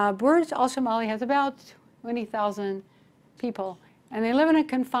 Burj al-Shamali has about 20,000 people, and they live in a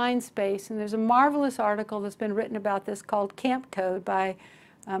confined space. And there's a marvelous article that's been written about this called Camp Code by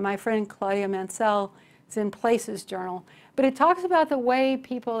my friend Claudia Mansell. It's in Places Journal. But it talks about the way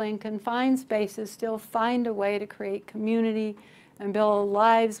people in confined spaces still find a way to create community and build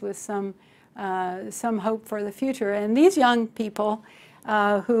lives with some hope for the future. And these young people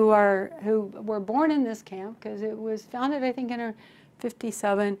who were born in this camp, because it was founded, I think, in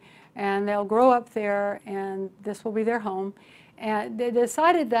 57, and they'll grow up there, and this will be their home. And they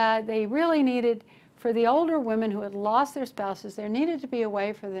decided that they really needed, for the older women who had lost their spouses, there needed to be a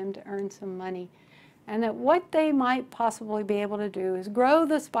way for them to earn some money. And that what they might possibly be able to do is grow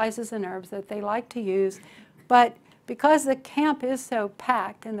the spices and herbs that they like to use, but because the camp is so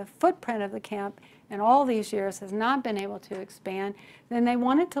packed and the footprint of the camp in all these years has not been able to expand, then they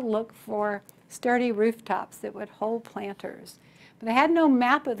wanted to look for sturdy rooftops that would hold planters. But they had no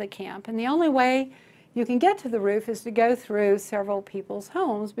map of the camp, and the only way you can get to the roof is to go through several people's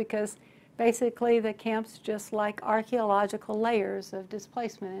homes, because basically the camp's just like archaeological layers of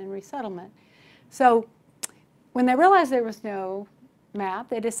displacement and resettlement. So when they realized there was no map,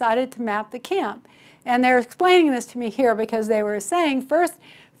 they decided to map the camp. And they're explaining this to me here because they were saying,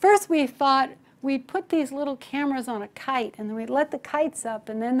 first we thought we'd put these little cameras on a kite, and then we'd let the kites up,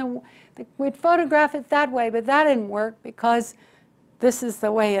 and then we'd photograph it that way, but that didn't work because this is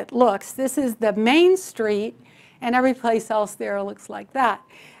the way it looks. This is the main street, and every place else there looks like that.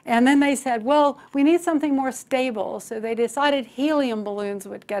 And then they said, well, we need something more stable, so they decided helium balloons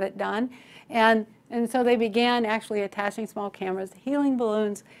would get it done. And so they began actually attaching small cameras, helium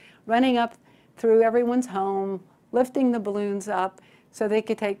balloons, running up through everyone's home, lifting the balloons up so they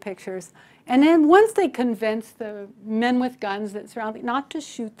could take pictures. And then once they convinced the men with guns that surrounded not to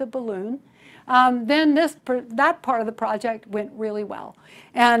shoot the balloon, then that part of the project went really well.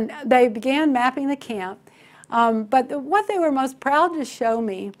 And they began mapping the camp. But what they were most proud to show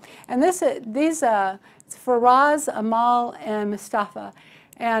me, and it's Faraz, Amal, and Mustafa,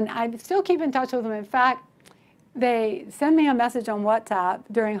 and I still keep in touch with them. In fact, they sent me a message on WhatsApp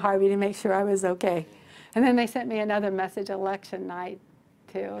during Harvey to make sure I was okay. And then they sent me another message election night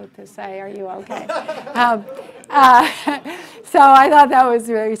to say, are you okay? So I thought that was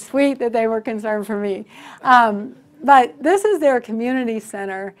very sweet that they were concerned for me. But this is their community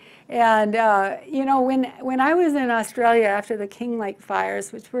center. And, you know, when I was in Australia after the King Lake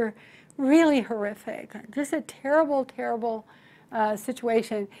fires, which were really horrific, just a terrible, terrible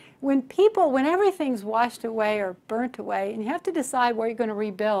situation. When everything's washed away or burnt away, and you have to decide where you're going to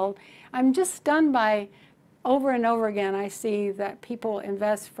rebuild, I'm just stunned by over and over again, I see that people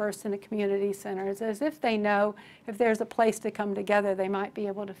invest first in the community centers as if they know if there's a place to come together, they might be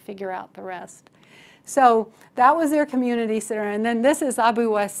able to figure out the rest. So that was their community center. And then this is Abu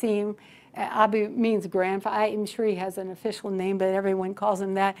Wasim. Abu means grandfather. I'm sure he has an official name, but everyone calls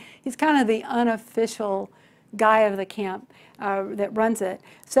him that. He's kind of the unofficial guy of the camp that runs it.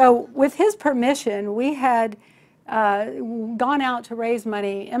 So with his permission, we had gone out to raise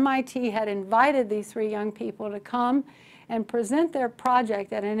money. MIT had invited these 3 young people to come and present their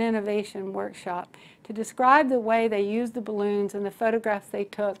project at an innovation workshop to describe the way they used the balloons and the photographs they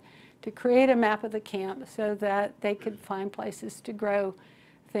took to create a map of the camp so that they could find places to grow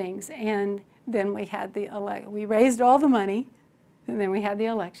things. And then we had we raised all the money, and then we had the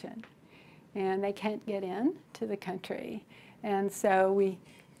election. And they can't get in to the country. And so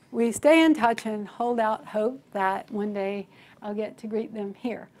we stay in touch and hold out hope that one day I'll get to greet them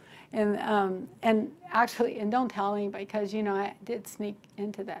here. And actually, and don't tell anybody, because you know I did sneak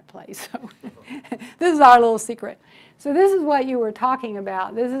into that place. So this is our little secret. So this is what you were talking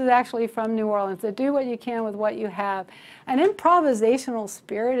about. This is actually from New Orleans. So do what you can with what you have. An improvisational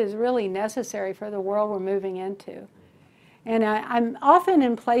spirit is really necessary for the world we're moving into. And I'm often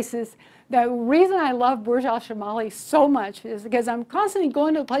in places. The reason I love Burj Al Shamali so much is because I'm constantly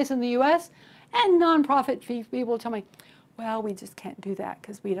going to a place in the U.S. and nonprofit people tell me, well, we just can't do that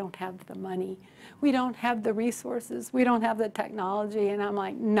because we don't have the money. We don't have the resources. We don't have the technology. And I'm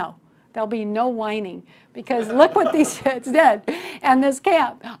like, no, there'll be no whining because look what these kids did. And this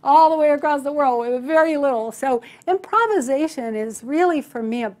camp all the way across the world with very little. So improvisation is really, for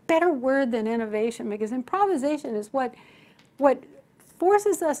me, a better word than innovation, because improvisation is what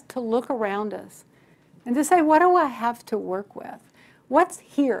forces us to look around us and to say, what do I have to work with? What's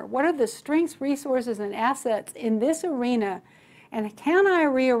here? What are the strengths, resources, and assets in this arena? And can I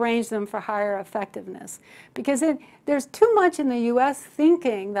rearrange them for higher effectiveness? Because there's too much in the U.S.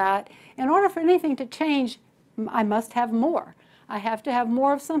 thinking that in order for anything to change, I must have more. I have to have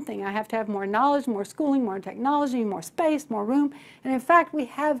more of something. I have to have more knowledge, more schooling, more technology, more space, more room. And in fact, we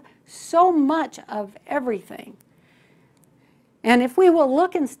have so much of everything. And if we will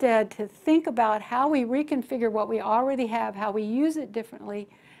look instead to think about how we reconfigure what we already have, how we use it differently,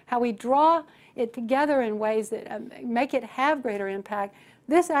 how we draw it together in ways that make it have greater impact,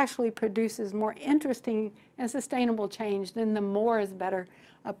 this actually produces more interesting and sustainable change than the more is better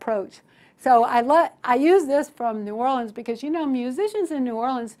approach. So I use this from New Orleans because, you know, musicians in New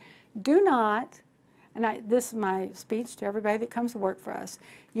Orleans do not, and this is my speech to everybody that comes to work for us.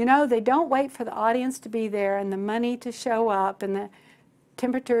 You know, they don't wait for the audience to be there and the money to show up and the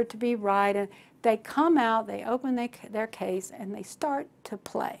temperature to be right. And they come out, they open their case, and they start to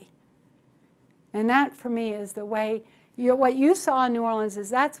play. And that, for me, is the way, what you saw in New Orleans is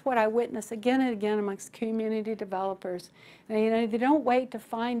that's what I witness again and again amongst community developers. And, you know, they don't wait to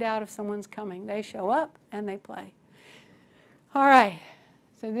find out if someone's coming. They show up and they play. All right.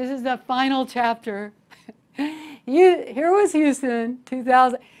 So this is the final chapter. Here was Houston,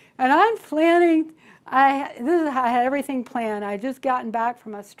 2000, and I'm planning. This is how I had everything planned. I had just gotten back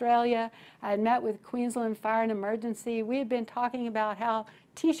from Australia. I had met with Queensland Fire and Emergency. We had been talking about how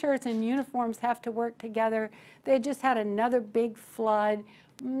T-shirts and uniforms have to work together. They had just had another big flood,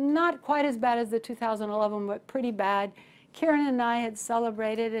 not quite as bad as the 2011, but pretty bad. Karen and I had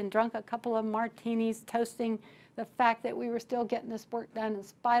celebrated and drunk a couple of martinis, toasting the fact that we were still getting this work done in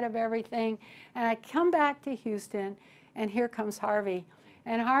spite of everything. And I come back to Houston, and here comes Harvey.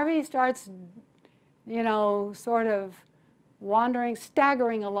 And Harvey starts, you know, sort of wandering,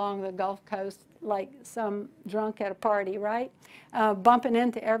 staggering along the Gulf Coast like some drunk at a party, right? Bumping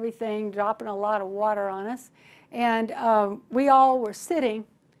into everything, dropping a lot of water on us. And we all were sitting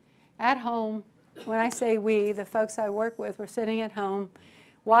at home. When I say we, the folks I work with were sitting at home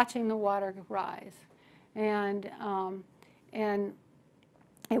watching the water rise. And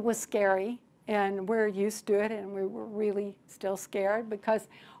it was scary, and we're used to it, and we were really still scared because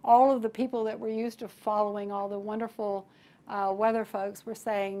all of the people that were used to following all the wonderful weather folks were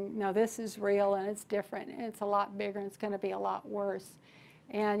saying, no, this is real, and it's different, and it's a lot bigger, and it's going to be a lot worse.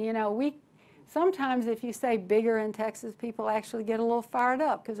 And, you know, sometimes if you say bigger in Texas, people actually get a little fired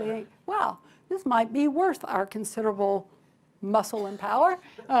up because they think, wow, this might be worth our considerable muscle and power.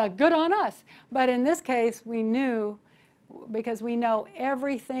 Good on us. But in this case, we knew, because we know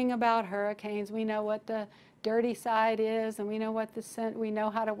everything about hurricanes. We know what the dirty side is, and we know we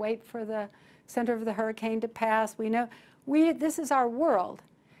know how to wait for the center of the hurricane to pass. We know this is our world.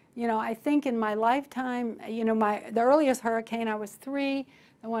 You know, I think in my lifetime, you know, the earliest hurricane I was 3,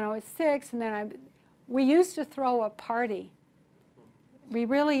 the one I was 6, and then we used to throw a party We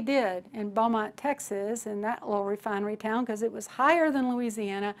really did in Beaumont, Texas, in that little refinery town, because it was higher than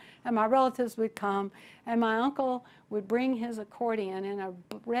Louisiana, and my relatives would come, and my uncle would bring his accordion in a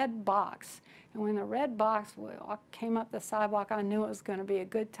red box. And when the red box came up the sidewalk, I knew it was going to be a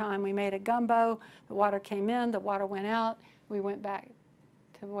good time. We made a gumbo, the water came in, the water went out, we went back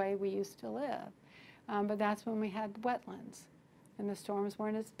to the way we used to live. But that's when we had wetlands, and the storms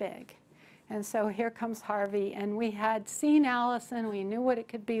weren't as big. And so here comes Harvey, and we had seen Allison, we knew what it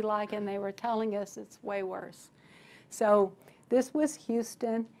could be like, and they were telling us it's way worse. So this was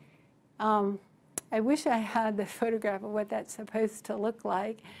Houston. I wish I had the photograph of what that's supposed to look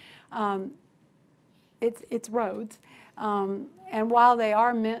like. It's roads. And while they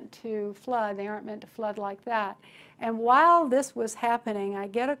are meant to flood, they aren't meant to flood like that. And while this was happening, I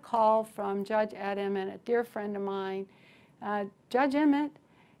get a call from Judge Ed Emmett, a dear friend of mine. Judge Emmett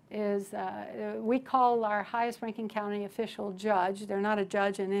is, we call our highest ranking county official judge. They're not a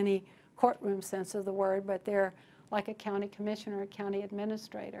judge in any courtroom sense of the word, but they're like a county commissioner, a county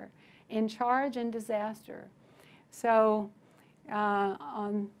administrator, in charge in disaster. So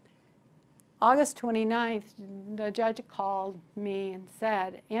on August 29th, the judge called me and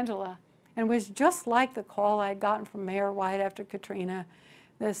said, Angela, and it was just like the call I'd gotten from Mayor White after Katrina,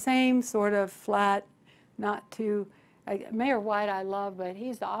 the same sort of flat, not too, Mayor White I love, but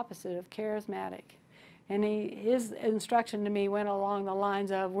he's the opposite of charismatic. And his instruction to me went along the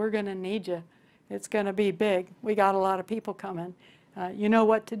lines of, we're going to need you. It's going to be big. We got a lot of people coming. You know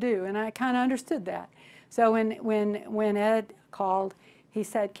what to do. And I kind of understood that. So when Ed called, he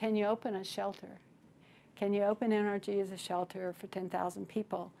said, can you open a shelter? Can you open NRG as a shelter for 10,000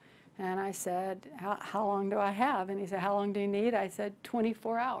 people? And I said, how long do I have? And he said, how long do you need? I said,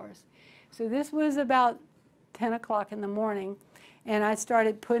 24 hours. So this was about 10 o'clock in the morning, and I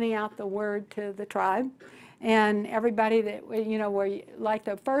started putting out the word to the tribe. And everybody that, you know, like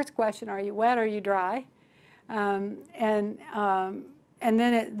the first question, are you wet or are you dry? And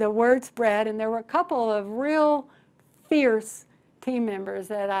then the word spread, and there were a couple of real fierce team members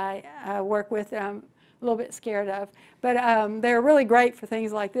that I work with that I'm a little bit scared of. But they're really great for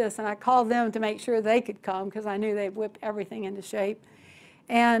things like this, and I called them to make sure they could come because I knew they'd whip everything into shape.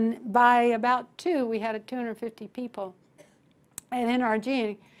 And by about 2, we had 250 people at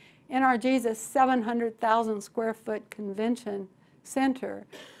NRG. NRG is a 700,000 square foot convention center.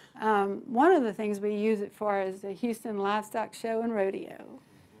 One of the things we use it for is the Houston Livestock Show and Rodeo.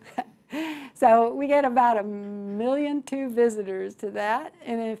 So we get about 1.2 million visitors to that.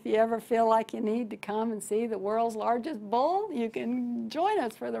 And if you ever feel like you need to come and see the world's largest bull, you can join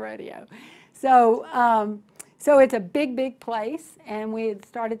us for the rodeo. So, so it's a big, big place, and we had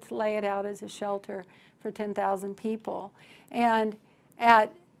started to lay it out as a shelter for 10,000 people. And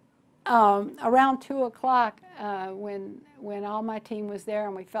at around 2 o'clock, when all my team was there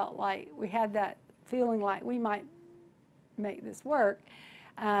and we felt like we had that feeling like we might make this work,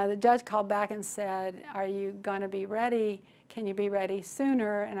 the judge called back and said, are you going to be ready? Can you be ready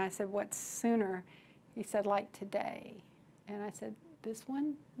sooner? And I said, what's sooner? He said, like today. And I said, this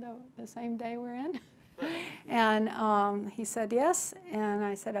one, the same day we're in? And he said, yes. And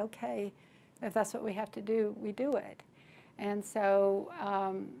I said, okay, if that's what we have to do, we do it. And so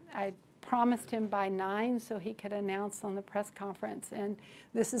I promised him by 9 so he could announce on the press conference. And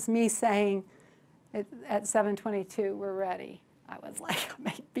this is me saying at 7:22, we're ready. I was like, I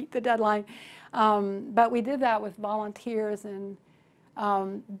may beat the deadline. But we did that with volunteers. And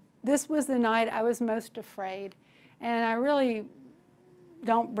this was the night I was most afraid. And I really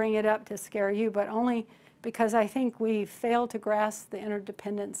don't bring it up to scare you, but only because I think we fail to grasp the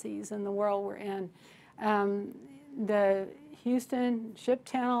interdependencies in the world we're in. The Houston Ship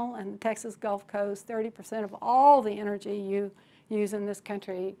Channel and the Texas Gulf Coast, 30% of all the energy you use in this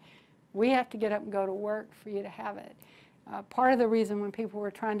country, we have to get up and go to work for you to have it. Part of the reason when people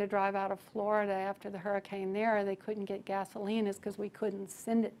were trying to drive out of Florida after the hurricane there, they couldn't get gasoline is because we couldn't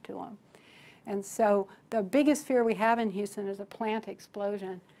send it to them. And so the biggest fear we have in Houston is a plant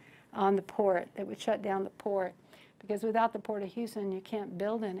explosion on the port that would shut down the port. Because without the Port of Houston, you can't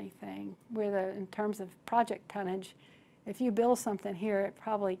build anything. In terms of project tonnage, if you build something here, it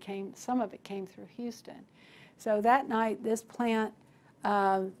probably some of it came through Houston. So that night, this plant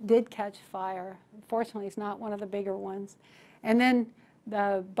did catch fire. Fortunately, it's not one of the bigger ones. And then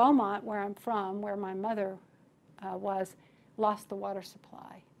the Beaumont, where I'm from, where my mother was, lost the water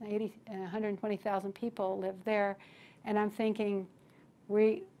supply. 120,000 people live there, and I'm thinking,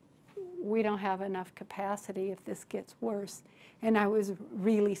 we don't have enough capacity if this gets worse. And I was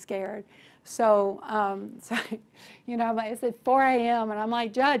really scared. So, you know, it's at 4 a.m. and I'm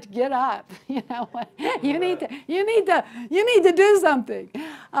like, Judge, get up. You know, you need to do something.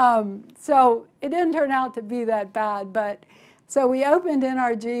 So it didn't turn out to be that bad. But so we opened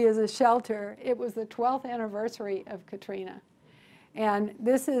NRG as a shelter. It was the 12th anniversary of Katrina. And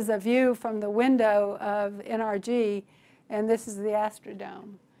this is a view from the window of NRG, and this is the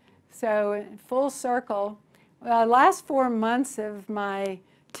Astrodome. So full circle. Last 4 months of my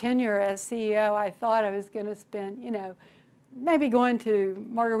tenure as CEO, I thought I was going to spend, you know, maybe going to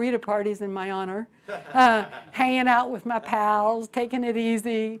margarita parties in my honor, hanging out with my pals, taking it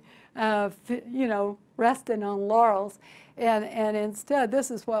easy, you know, resting on laurels. And instead,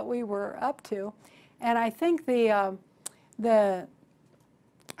 this is what we were up to. And I think you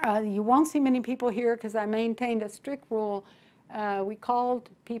won't see many people here because I maintained a strict rule. We called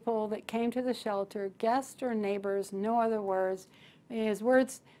people that came to the shelter guests or neighbors, no other words.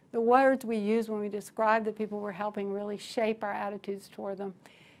 The words we used when we described the people we're helping really shape our attitudes toward them.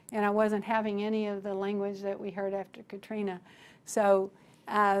 And I wasn't having any of the language that we heard after Katrina. So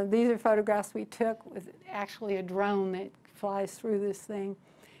these are photographs we took with actually a drone that flies through this thing.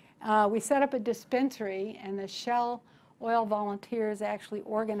 We set up a dispensary, and the Shell Oil volunteers actually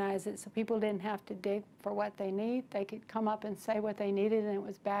organized it so people didn't have to dig for what they need. They could come up and say what they needed, and it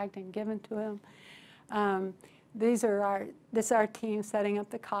was bagged and given to them. This is our team setting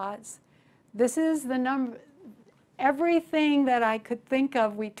up the cots. This is the number. Everything that I could think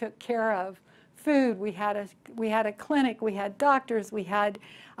of, we took care of. Food, we had a clinic, we had doctors, we had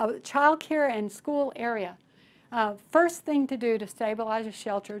a child care and school area. First thing to do to stabilize a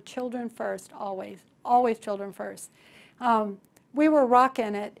shelter, children first, always. Always children first. We were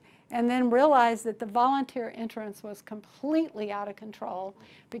rocking it, and then realized that the volunteer entrance was completely out of control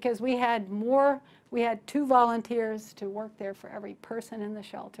because we had 2 volunteers to work there for every person in the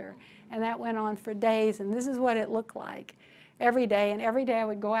shelter, and that went on for days, and this is what it looked like every day. And every day I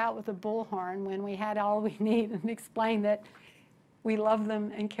would go out with a bullhorn when we had all we need and explain that we loved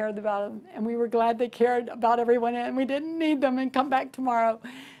them and cared about them, and we were glad they cared about everyone, and we didn't need them, and come back tomorrow.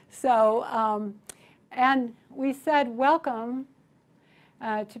 So, and we said welcome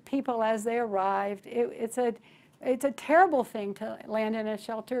to people as they arrived. It's a terrible thing to land in a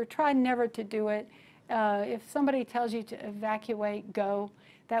shelter. Try never to do it. If somebody tells you to evacuate, go.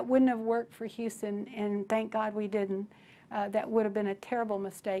 That wouldn't have worked for Houston, and thank God we didn't. That would have been a terrible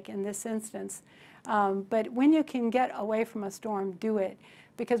mistake in this instance. But when you can get away from a storm, do it.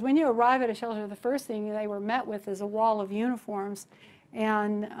 Because when you arrive at a shelter, the first thing they were met with is a wall of uniforms.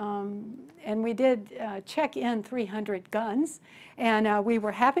 And we did check in 300 guns, and we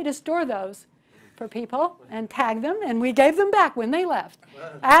were happy to store those for people and tag them, and we gave them back when they left.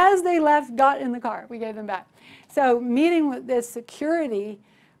 As they left, got in the car, we gave them back. So meeting with this security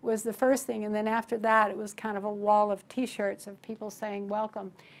was the first thing, and then after that it was kind of a wall of T-shirts of people saying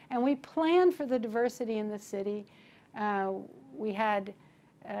welcome. And we planned for the diversity in the city. We had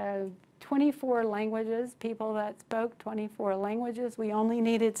 24 languages, people that spoke 24 languages. We only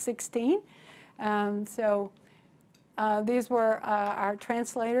needed 16. So these were our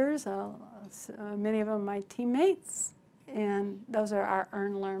translators, many of them my teammates, and those are our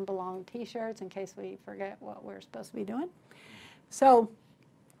Earn, Learn, Belong T-shirts in case we forget what we're supposed to be doing. So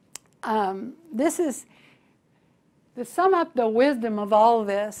this is, to sum up the wisdom of all of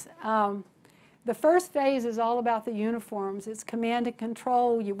this, the first phase is all about the uniforms. It's command and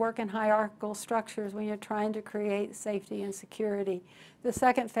control. You work in hierarchical structures when you're trying to create safety and security. The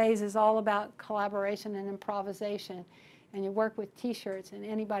second phase is all about collaboration and improvisation. And you work with T-shirts and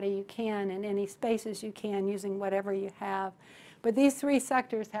anybody you can in any spaces you can using whatever you have. But these 3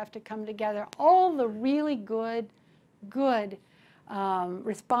 sectors have to come together. All the really good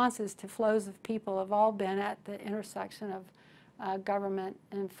responses to flows of people have all been at the intersection of government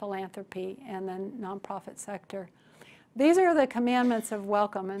and philanthropy and the nonprofit sector. These are the commandments of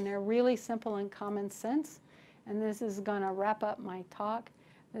welcome, and they're really simple and common sense. And this is going to wrap up my talk.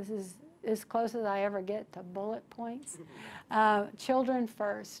 This is as close as I ever get to bullet points. Children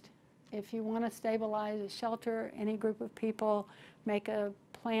first. If you want to stabilize a shelter, any group of people, make a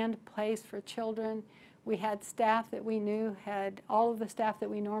planned place for children. We had staff that we knew had all of the staff that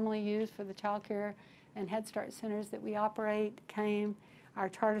we normally use for the child care and Head Start centers that we operate came. Our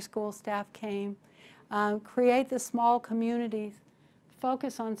charter school staff came. Create the small communities.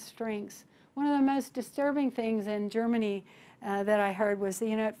 Focus on strengths. One of the most disturbing things in Germany that I heard was,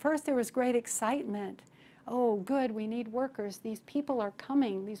 at first there was great excitement. Oh, good, we need workers. These people are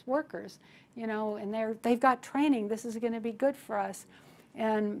coming, these workers, and they've got training. This is going to be good for us.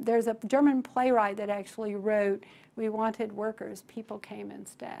 And there's a German playwright that actually wrote, "We wanted workers, people came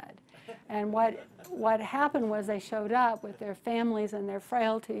instead." And what happened was they showed up with their families and their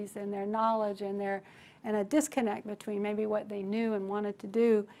frailties and their knowledge and a disconnect between maybe what they knew and wanted to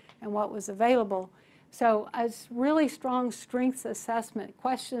do and what was available. So a really strong strengths assessment,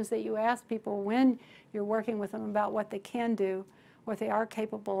 questions that you ask people when you're working with them about what they can do, what they are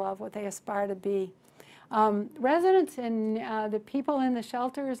capable of, what they aspire to be. Residents and the people in the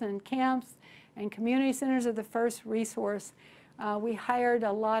shelters and camps and community centers are the first resource. We hired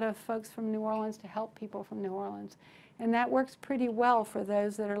a lot of folks from New Orleans to help people from New Orleans. And that works pretty well for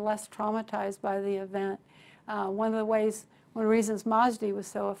those that are less traumatized by the event. One of the reasons Majdi was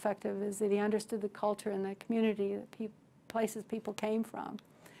so effective is that he understood the culture and the community, the places people came from.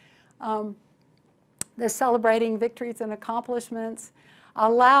 The celebrating victories and accomplishments.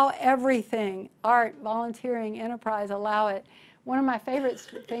 Allow everything, art, volunteering, enterprise, allow it. One of my favorite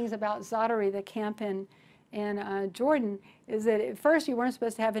things about Zaatari, the camp in Jordan, is that at first you weren't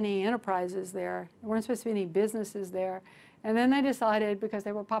supposed to have any enterprises there. There weren't supposed to be any businesses there. And then they decided, because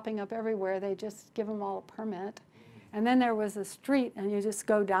they were popping up everywhere, they just give them all a permit. And then there was a street, and you just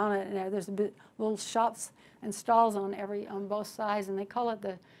go down it, and there's little shops and stalls on both sides, and they call it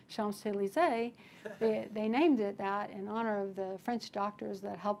the Champs-Élysées. They named it that in honor of the French doctors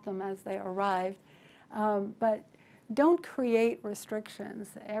that helped them as they arrived. But don't create restrictions.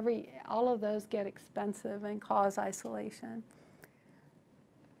 All of those get expensive and cause isolation.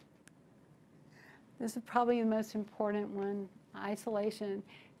 This is probably the most important one, isolation.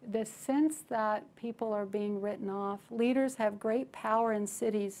 The sense that people are being written off. Leaders have great power in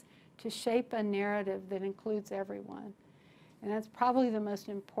cities to shape a narrative that includes everyone. And that's probably the most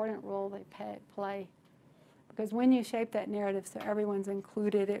important role they play. Because when you shape that narrative so everyone's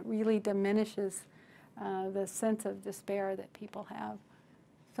included, it really diminishes the sense of despair that people have.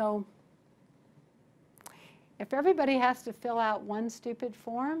 So if everybody has to fill out one stupid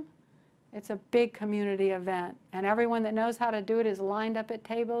form, it's a big community event. And everyone that knows how to do it is lined up at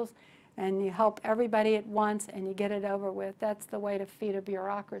tables, and you help everybody at once, and you get it over with. That's the way to feed a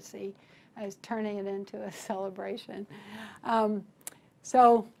bureaucracy, is turning it into a celebration.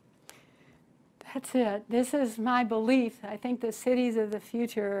 So that's it. This is my belief. I think the cities of the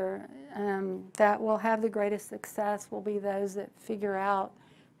future that will have the greatest success will be those that figure out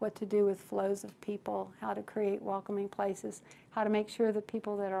what to do with flows of people, how to create welcoming places, how to make sure that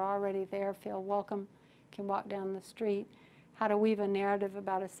people that are already there feel welcome, can walk down the street, how to weave a narrative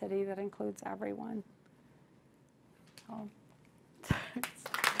about a city that includes everyone. So,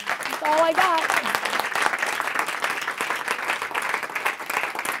 that's all I got.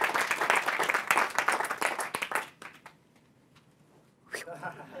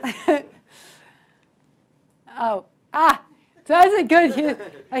 So that's a good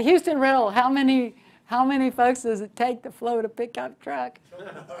Houston riddle. How many folks does it take to float a pickup truck?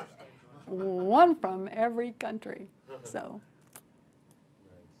 One from every country. So,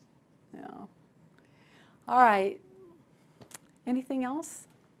 yeah. All right. Anything else?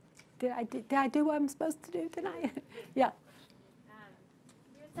 Did I do what I'm supposed to do tonight? Yeah.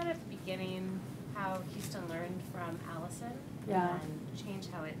 You had said at the beginning how Houston learned from Allison. Yeah. And changed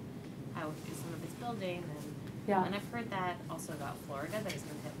how some of its building Yeah. And I've heard that also about Florida, that has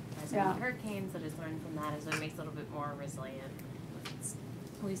been hit by so many hurricanes, that has learned from that, and so it makes it a little bit more resilient,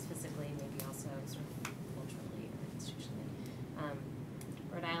 at least physically, maybe also sort of culturally or institutionally.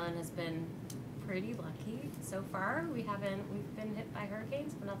 Rhode Island has been pretty lucky so far. We've been hit by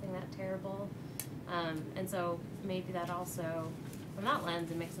hurricanes, but nothing that terrible. And so maybe that also, from that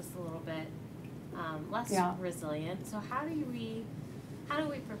lens, it makes us a little bit less resilient. So how do we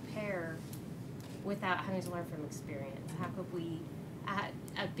prepare without having to learn from experience? How could we,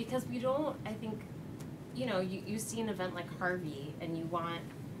 because we don't, I think, you see an event like Harvey and you want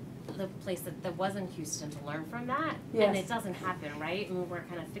the place that was in Houston to learn from that, and it doesn't happen, right? I mean, we're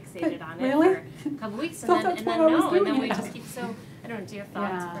kind of fixated on it for a couple weeks, and then we just keep so, I don't know, do you have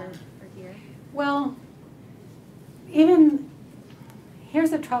thoughts for here? Well, here's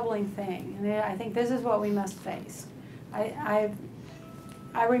the troubling thing, and I think this is what we must face. I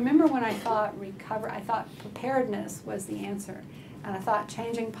remember when I thought I thought preparedness was the answer, and I thought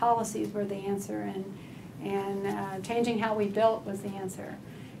changing policies were the answer, and changing how we built was the answer.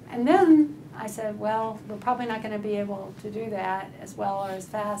 And then I said, well, we're probably not going to be able to do that as well or as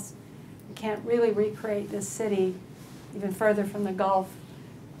fast. We can't really recreate this city even further from the Gulf.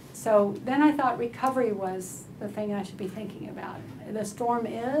 So then I thought recovery was the thing I should be thinking about. The storm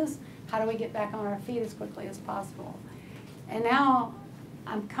is, how do we get back on our feet as quickly as possible? And now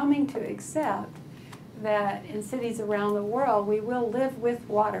I'm coming to accept that in cities around the world, we will live with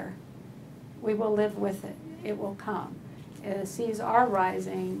water. We will live with it. It will come. The seas are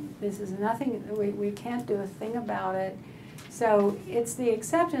rising. This is nothing, we can't do a thing about it. So it's the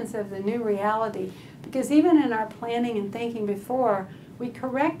acceptance of the new reality. Because even in our planning and thinking before, we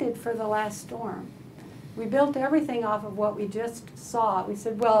corrected for the last storm. We built everything off of what we just saw. We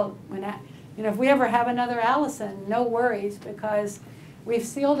said, well, if we ever have another Allison, no worries, because we've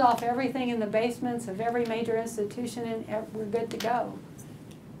sealed off everything in the basements of every major institution, and we're good to go.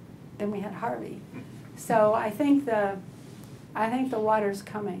 Then we had Harvey. So I think the water's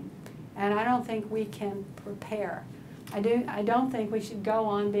coming, and I don't think we can prepare. I don't think we should go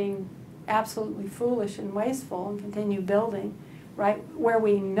on being absolutely foolish and wasteful and continue building, right, where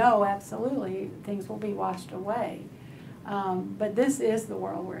we know absolutely things will be washed away. But this is the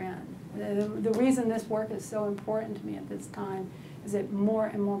world we're in. The reason this work is so important to me at this time is that more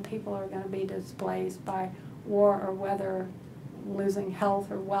and more people are going to be displaced by war or weather, losing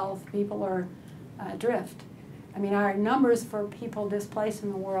health or wealth. People are adrift. I mean, our numbers for people displaced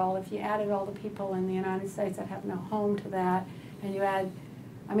in the world, if you added all the people in the United States that have no home to that, and you add,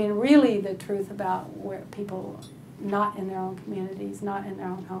 I mean, really the truth about where people not in their own communities, not in their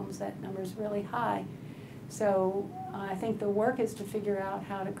own homes, that number is really high. So I think the work is to figure out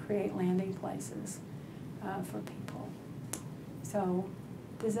how to create landing places for people. So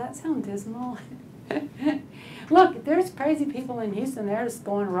does that sound dismal? Look, there's crazy people in Houston, they're just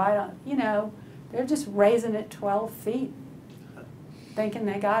going right on, you know, they're just raising it 12 feet, thinking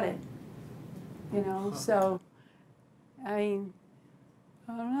they got it, you know. So, I mean,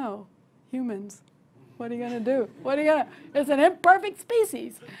 I don't know, humans, what are you going to do? What are you going to, it's an imperfect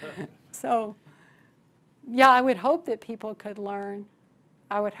species. So, yeah, I would hope that people could learn.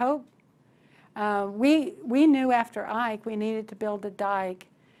 I would hope. We knew after Ike we needed to build a dike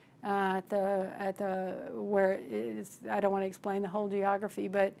where it is, I don't want to explain the whole geography,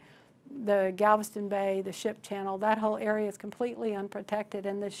 but the Galveston Bay, the ship channel, that whole area is completely unprotected,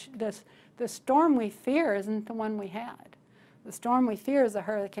 and the storm we fear isn't the one we had. The storm we fear is a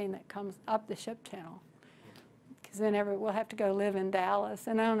hurricane that comes up the ship channel, because then we'll have to go live in Dallas.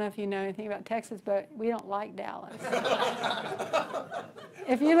 And I don't know if you know anything about Texas, but we don't like Dallas.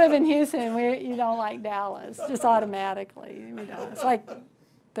 If you live in Houston, you don't like Dallas, just automatically. You know, it's like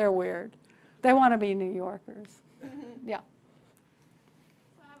they're weird. They want to be New Yorkers. Yeah.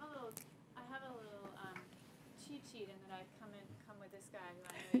 Cheat sheet, and then I've come with this guy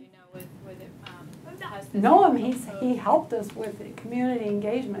who I know you know has this. Know him. He helped us with community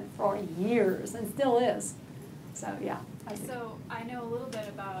engagement for years and still is. So yeah. So I know a little bit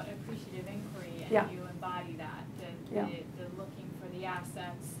about appreciative inquiry, and yeah. you embody that. The looking for the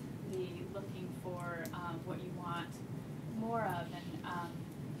assets, the looking for what you want more of, and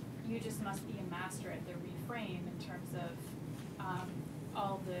you just must be a master at the reframe in terms of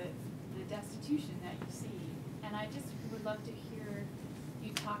all the destitution that you see. And I just would love to hear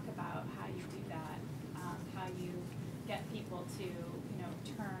you talk about how you do that, how you get people to,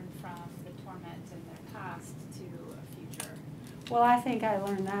 turn from the torment in their past to a future. Well, I think I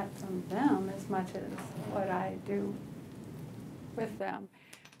learned that from them as much as what I do with them.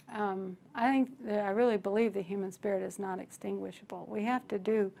 I really believe the human spirit is not extinguishable. We have to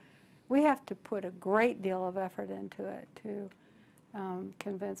put a great deal of effort into it to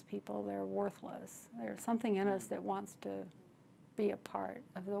convince people they're worthless. There's something in us that wants to be a part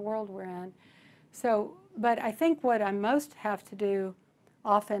of the world we're in. So, but I think what I most have to do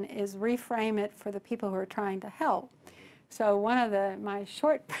often is reframe it for the people who are trying to help. So one of my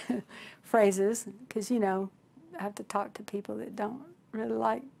short phrases, because I have to talk to people that don't really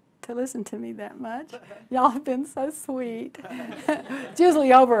like to listen to me that much. Y'all have been so sweet. It's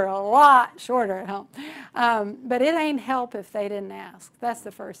usually over a lot shorter at home. But it ain't help if they didn't ask. That's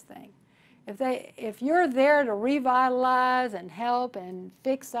the first thing. If you're there to revitalize and help and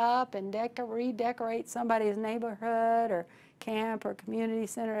fix up and redecorate somebody's neighborhood or camp or community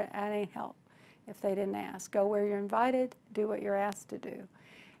center, that ain't help if they didn't ask. Go where you're invited, do what you're asked to do.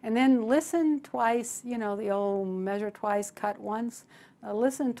 And then listen twice, the old measure twice, cut once.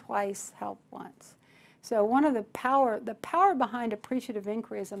 Listen twice, help once. So one of the power behind appreciative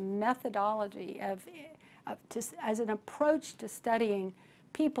inquiry is a methodology as an approach to studying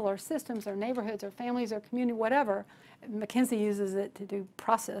people or systems or neighborhoods or families or community, whatever. McKinsey uses it to do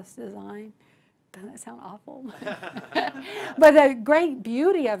process design. Doesn't that sound awful? But the great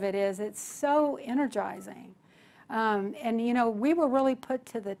beauty of it is it's so energizing. And we were really put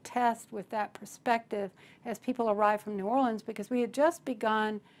to the test with that perspective as people arrived from New Orleans, because we had just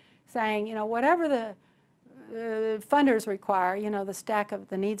begun saying, whatever funders require, you know, the stack of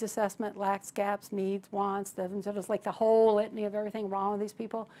the needs assessment, lacks, gaps, needs, wants, just like the whole litany of everything wrong with these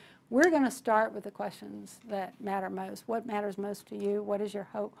people. We're going to start with the questions that matter most. What matters most to you? What is your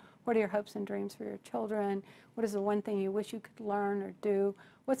hope? What are your hopes and dreams for your children? What is the one thing you wish you could learn or do?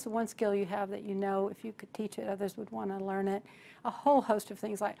 What's the one skill you have that you know if you could teach it, others would want to learn it? A whole host of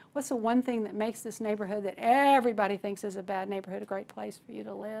things like, what's the one thing that makes this neighborhood that everybody thinks is a bad neighborhood a great place for you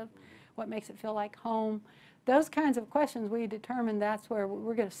to live? What makes it feel like home? Those kinds of questions, we determine that's where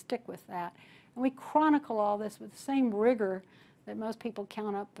we're going to stick with that. And we chronicle all this with the same rigor that most people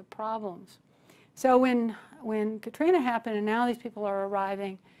count up the problems. So when Katrina happened and now these people are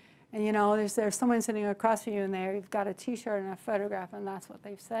arriving, and you know, there's someone sitting across from you and they've got a t-shirt and a photograph and that's what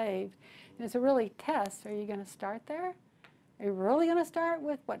they've saved. And it's a really test. Are you going to start there? Are you really going to start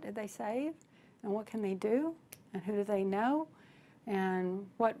with what did they save? And what can they do? And who do they know? And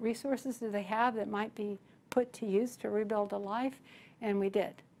what resources do they have that might be put to use to rebuild a life? And we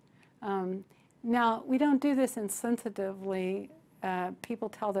did. Now, we don't do this insensitively. People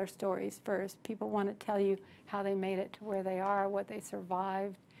tell their stories first. People want to tell you how they made it to where they are, what they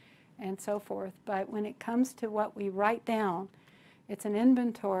survived, and so forth. But when it comes to what we write down, it's an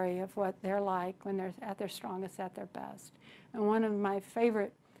inventory of what they're like when they're at their strongest, at their best. And one of my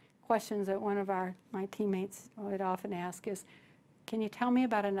favorite questions that one of my teammates would often ask is, can you tell me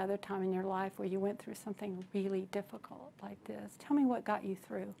about another time in your life where you went through something really difficult like this? Tell me what got you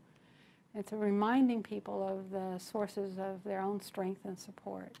through. It's reminding people of the sources of their own strength and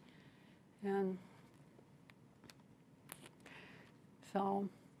support. And so,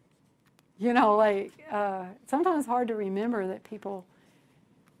 you know, like, sometimes it's hard to remember that people,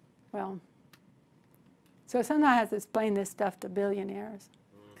 well, so sometimes I have to explain this stuff to billionaires.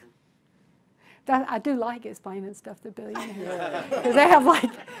 I do like explaining stuff to billionaires. Because they have,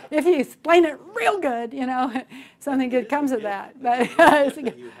 like, if you explain it real good, you know, something good comes of that. But it's a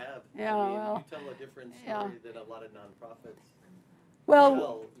good, You have. Yeah, I mean, well, you tell a different story yeah. than a lot of nonprofits well,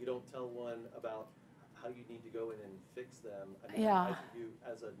 tell. You don't tell one about how you need to go in and fix them. I mean, Yeah. I view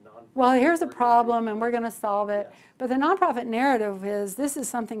as a nonprofit well, here's a organization, problem, and we're going to solve it. Yes. But the nonprofit narrative is this is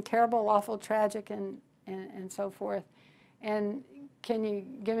something terrible, awful, tragic, and so forth. And can you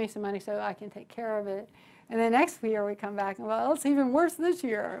give me some money so I can take care of it? And then next year we come back and, well, it's even worse this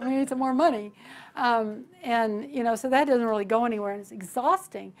year. We need some more money. And, you know, so that doesn't really go anywhere, and it's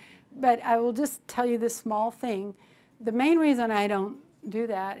exhausting. But I will just tell you this small thing. The main reason I don't do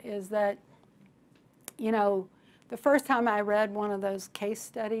that is that, you know, the first time I read one of those case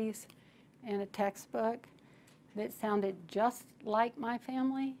studies in a textbook that sounded just like my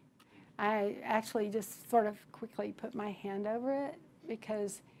family, I actually just sort of quickly put my hand over it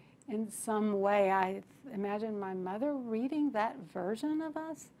because in some way I imagined my mother reading that version of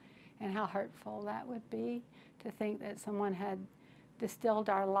us and how hurtful that would be to think that someone had distilled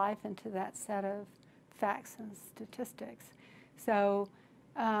our life into that set of facts and statistics. So,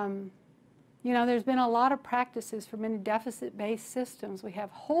 you know, there's been a lot of practices for many deficit-based systems. We have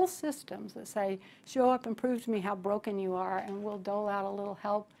whole systems that say, show up and prove to me how broken you are, and we'll dole out a little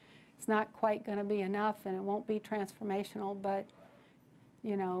help. It's not quite going to be enough, and it won't be transformational, but,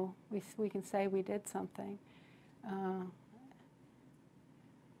 you know, we can say we did something.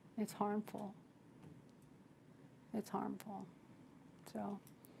 It's harmful. It's harmful. So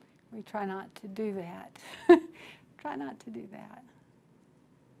we try not to do that. Try not to do that.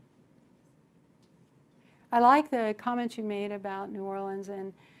 I like the comments you made about New Orleans,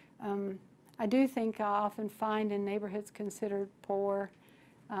 and I do think I often find in neighborhoods considered poor,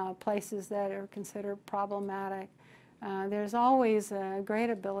 places that are considered problematic, there's always a great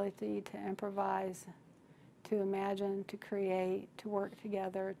ability to improvise, to imagine, to create, to work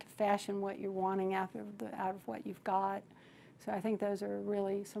together, to fashion what you're wanting out of what you've got. So I think those are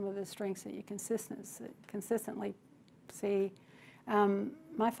really some of the strengths that you consistently see.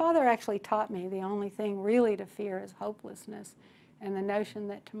 My father actually taught me the only thing really to fear is hopelessness and the notion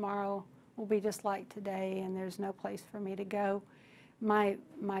that tomorrow will be just like today and there's no place for me to go. My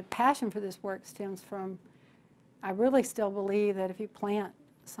passion for this work stems from, I really still believe that if you plant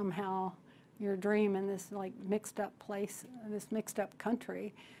somehow your dream in this like mixed up place, this mixed up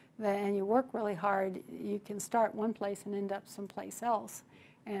country, and you work really hard, you can start one place and end up someplace else.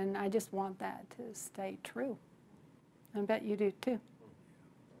 And I just want that to stay true. I bet you do too.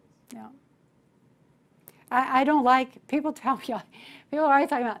 Yeah. I don't like, people tell me, people are always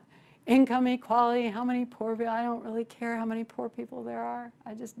talking about income equality, how many poor people. I don't really care how many poor people there are.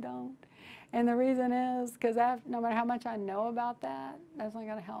 I just don't. And the reason is because no matter how much I know about that, that's not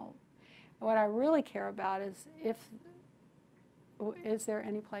going to help. What I really care about is there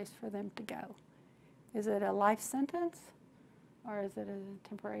any place for them to go? is it a life sentence or is it a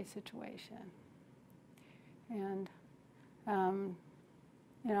temporary situation? And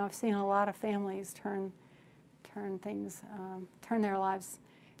you know, I've seen a lot of families turn their lives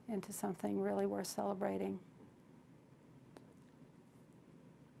into something really worth celebrating.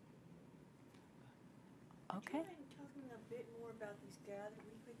 Okay. Do you mind talking a bit more about these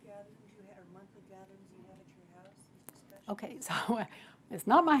weekly gatherings you had, or monthly gatherings you have at your house? Okay, so it's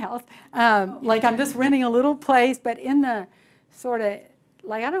not my house. Like I'm just renting a little place, but in the sort of,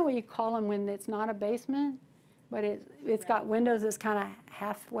 like I don't know what you call them when it's not a basement, but it's got windows that's kind of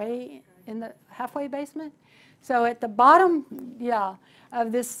halfway in the halfway basement. So at the bottom, yeah,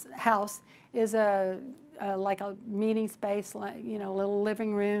 of this house is like a meeting space, like, you know, little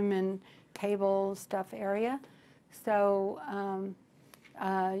living room and table stuff area. So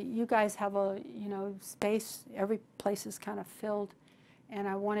you guys have a, you know, space. Every place is kind of filled, and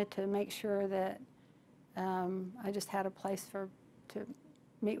I wanted to make sure that I just had a place to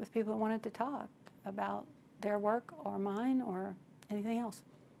meet with people who wanted to talk about their work or mine or anything else.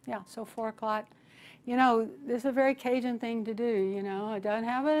 Yeah, so 4 o'clock. You know, this is a very Cajun thing to do, you know. It doesn't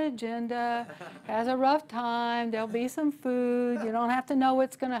have an agenda, has a rough time, there'll be some food. You don't have to know how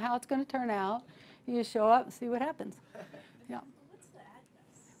it's gonna turn out. You just show up and see what happens. Yeah. What's the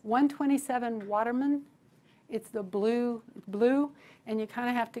address? 127 Waterman. It's the blue, and you kind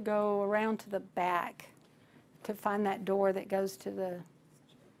of have to go around to the back to find that door that goes to the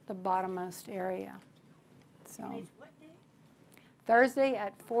bottommost area. So And it's what day? Thursday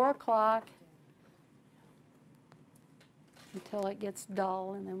at 4 o'clock until it gets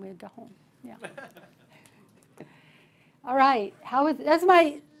dull, and then we go home. Yeah. All right. This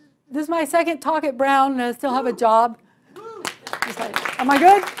is my second talk at Brown, and I still have a job. Am I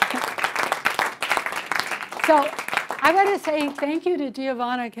good? So I got to say thank you to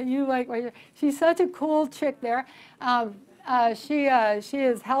Giovanna. Can you she's such a cool chick there. She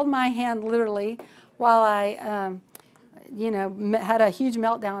has held my hand literally while I, you know, had a huge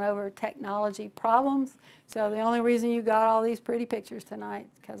meltdown over technology problems. So the only reason you got all these pretty pictures tonight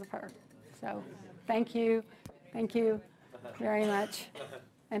is because of her. So thank you very much.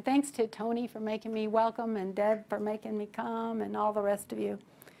 And thanks to Tony for making me welcome, and Deb for making me come, and all the rest of you.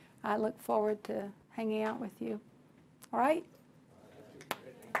 I look forward to hanging out with you. All right?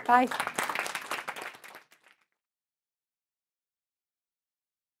 Bye.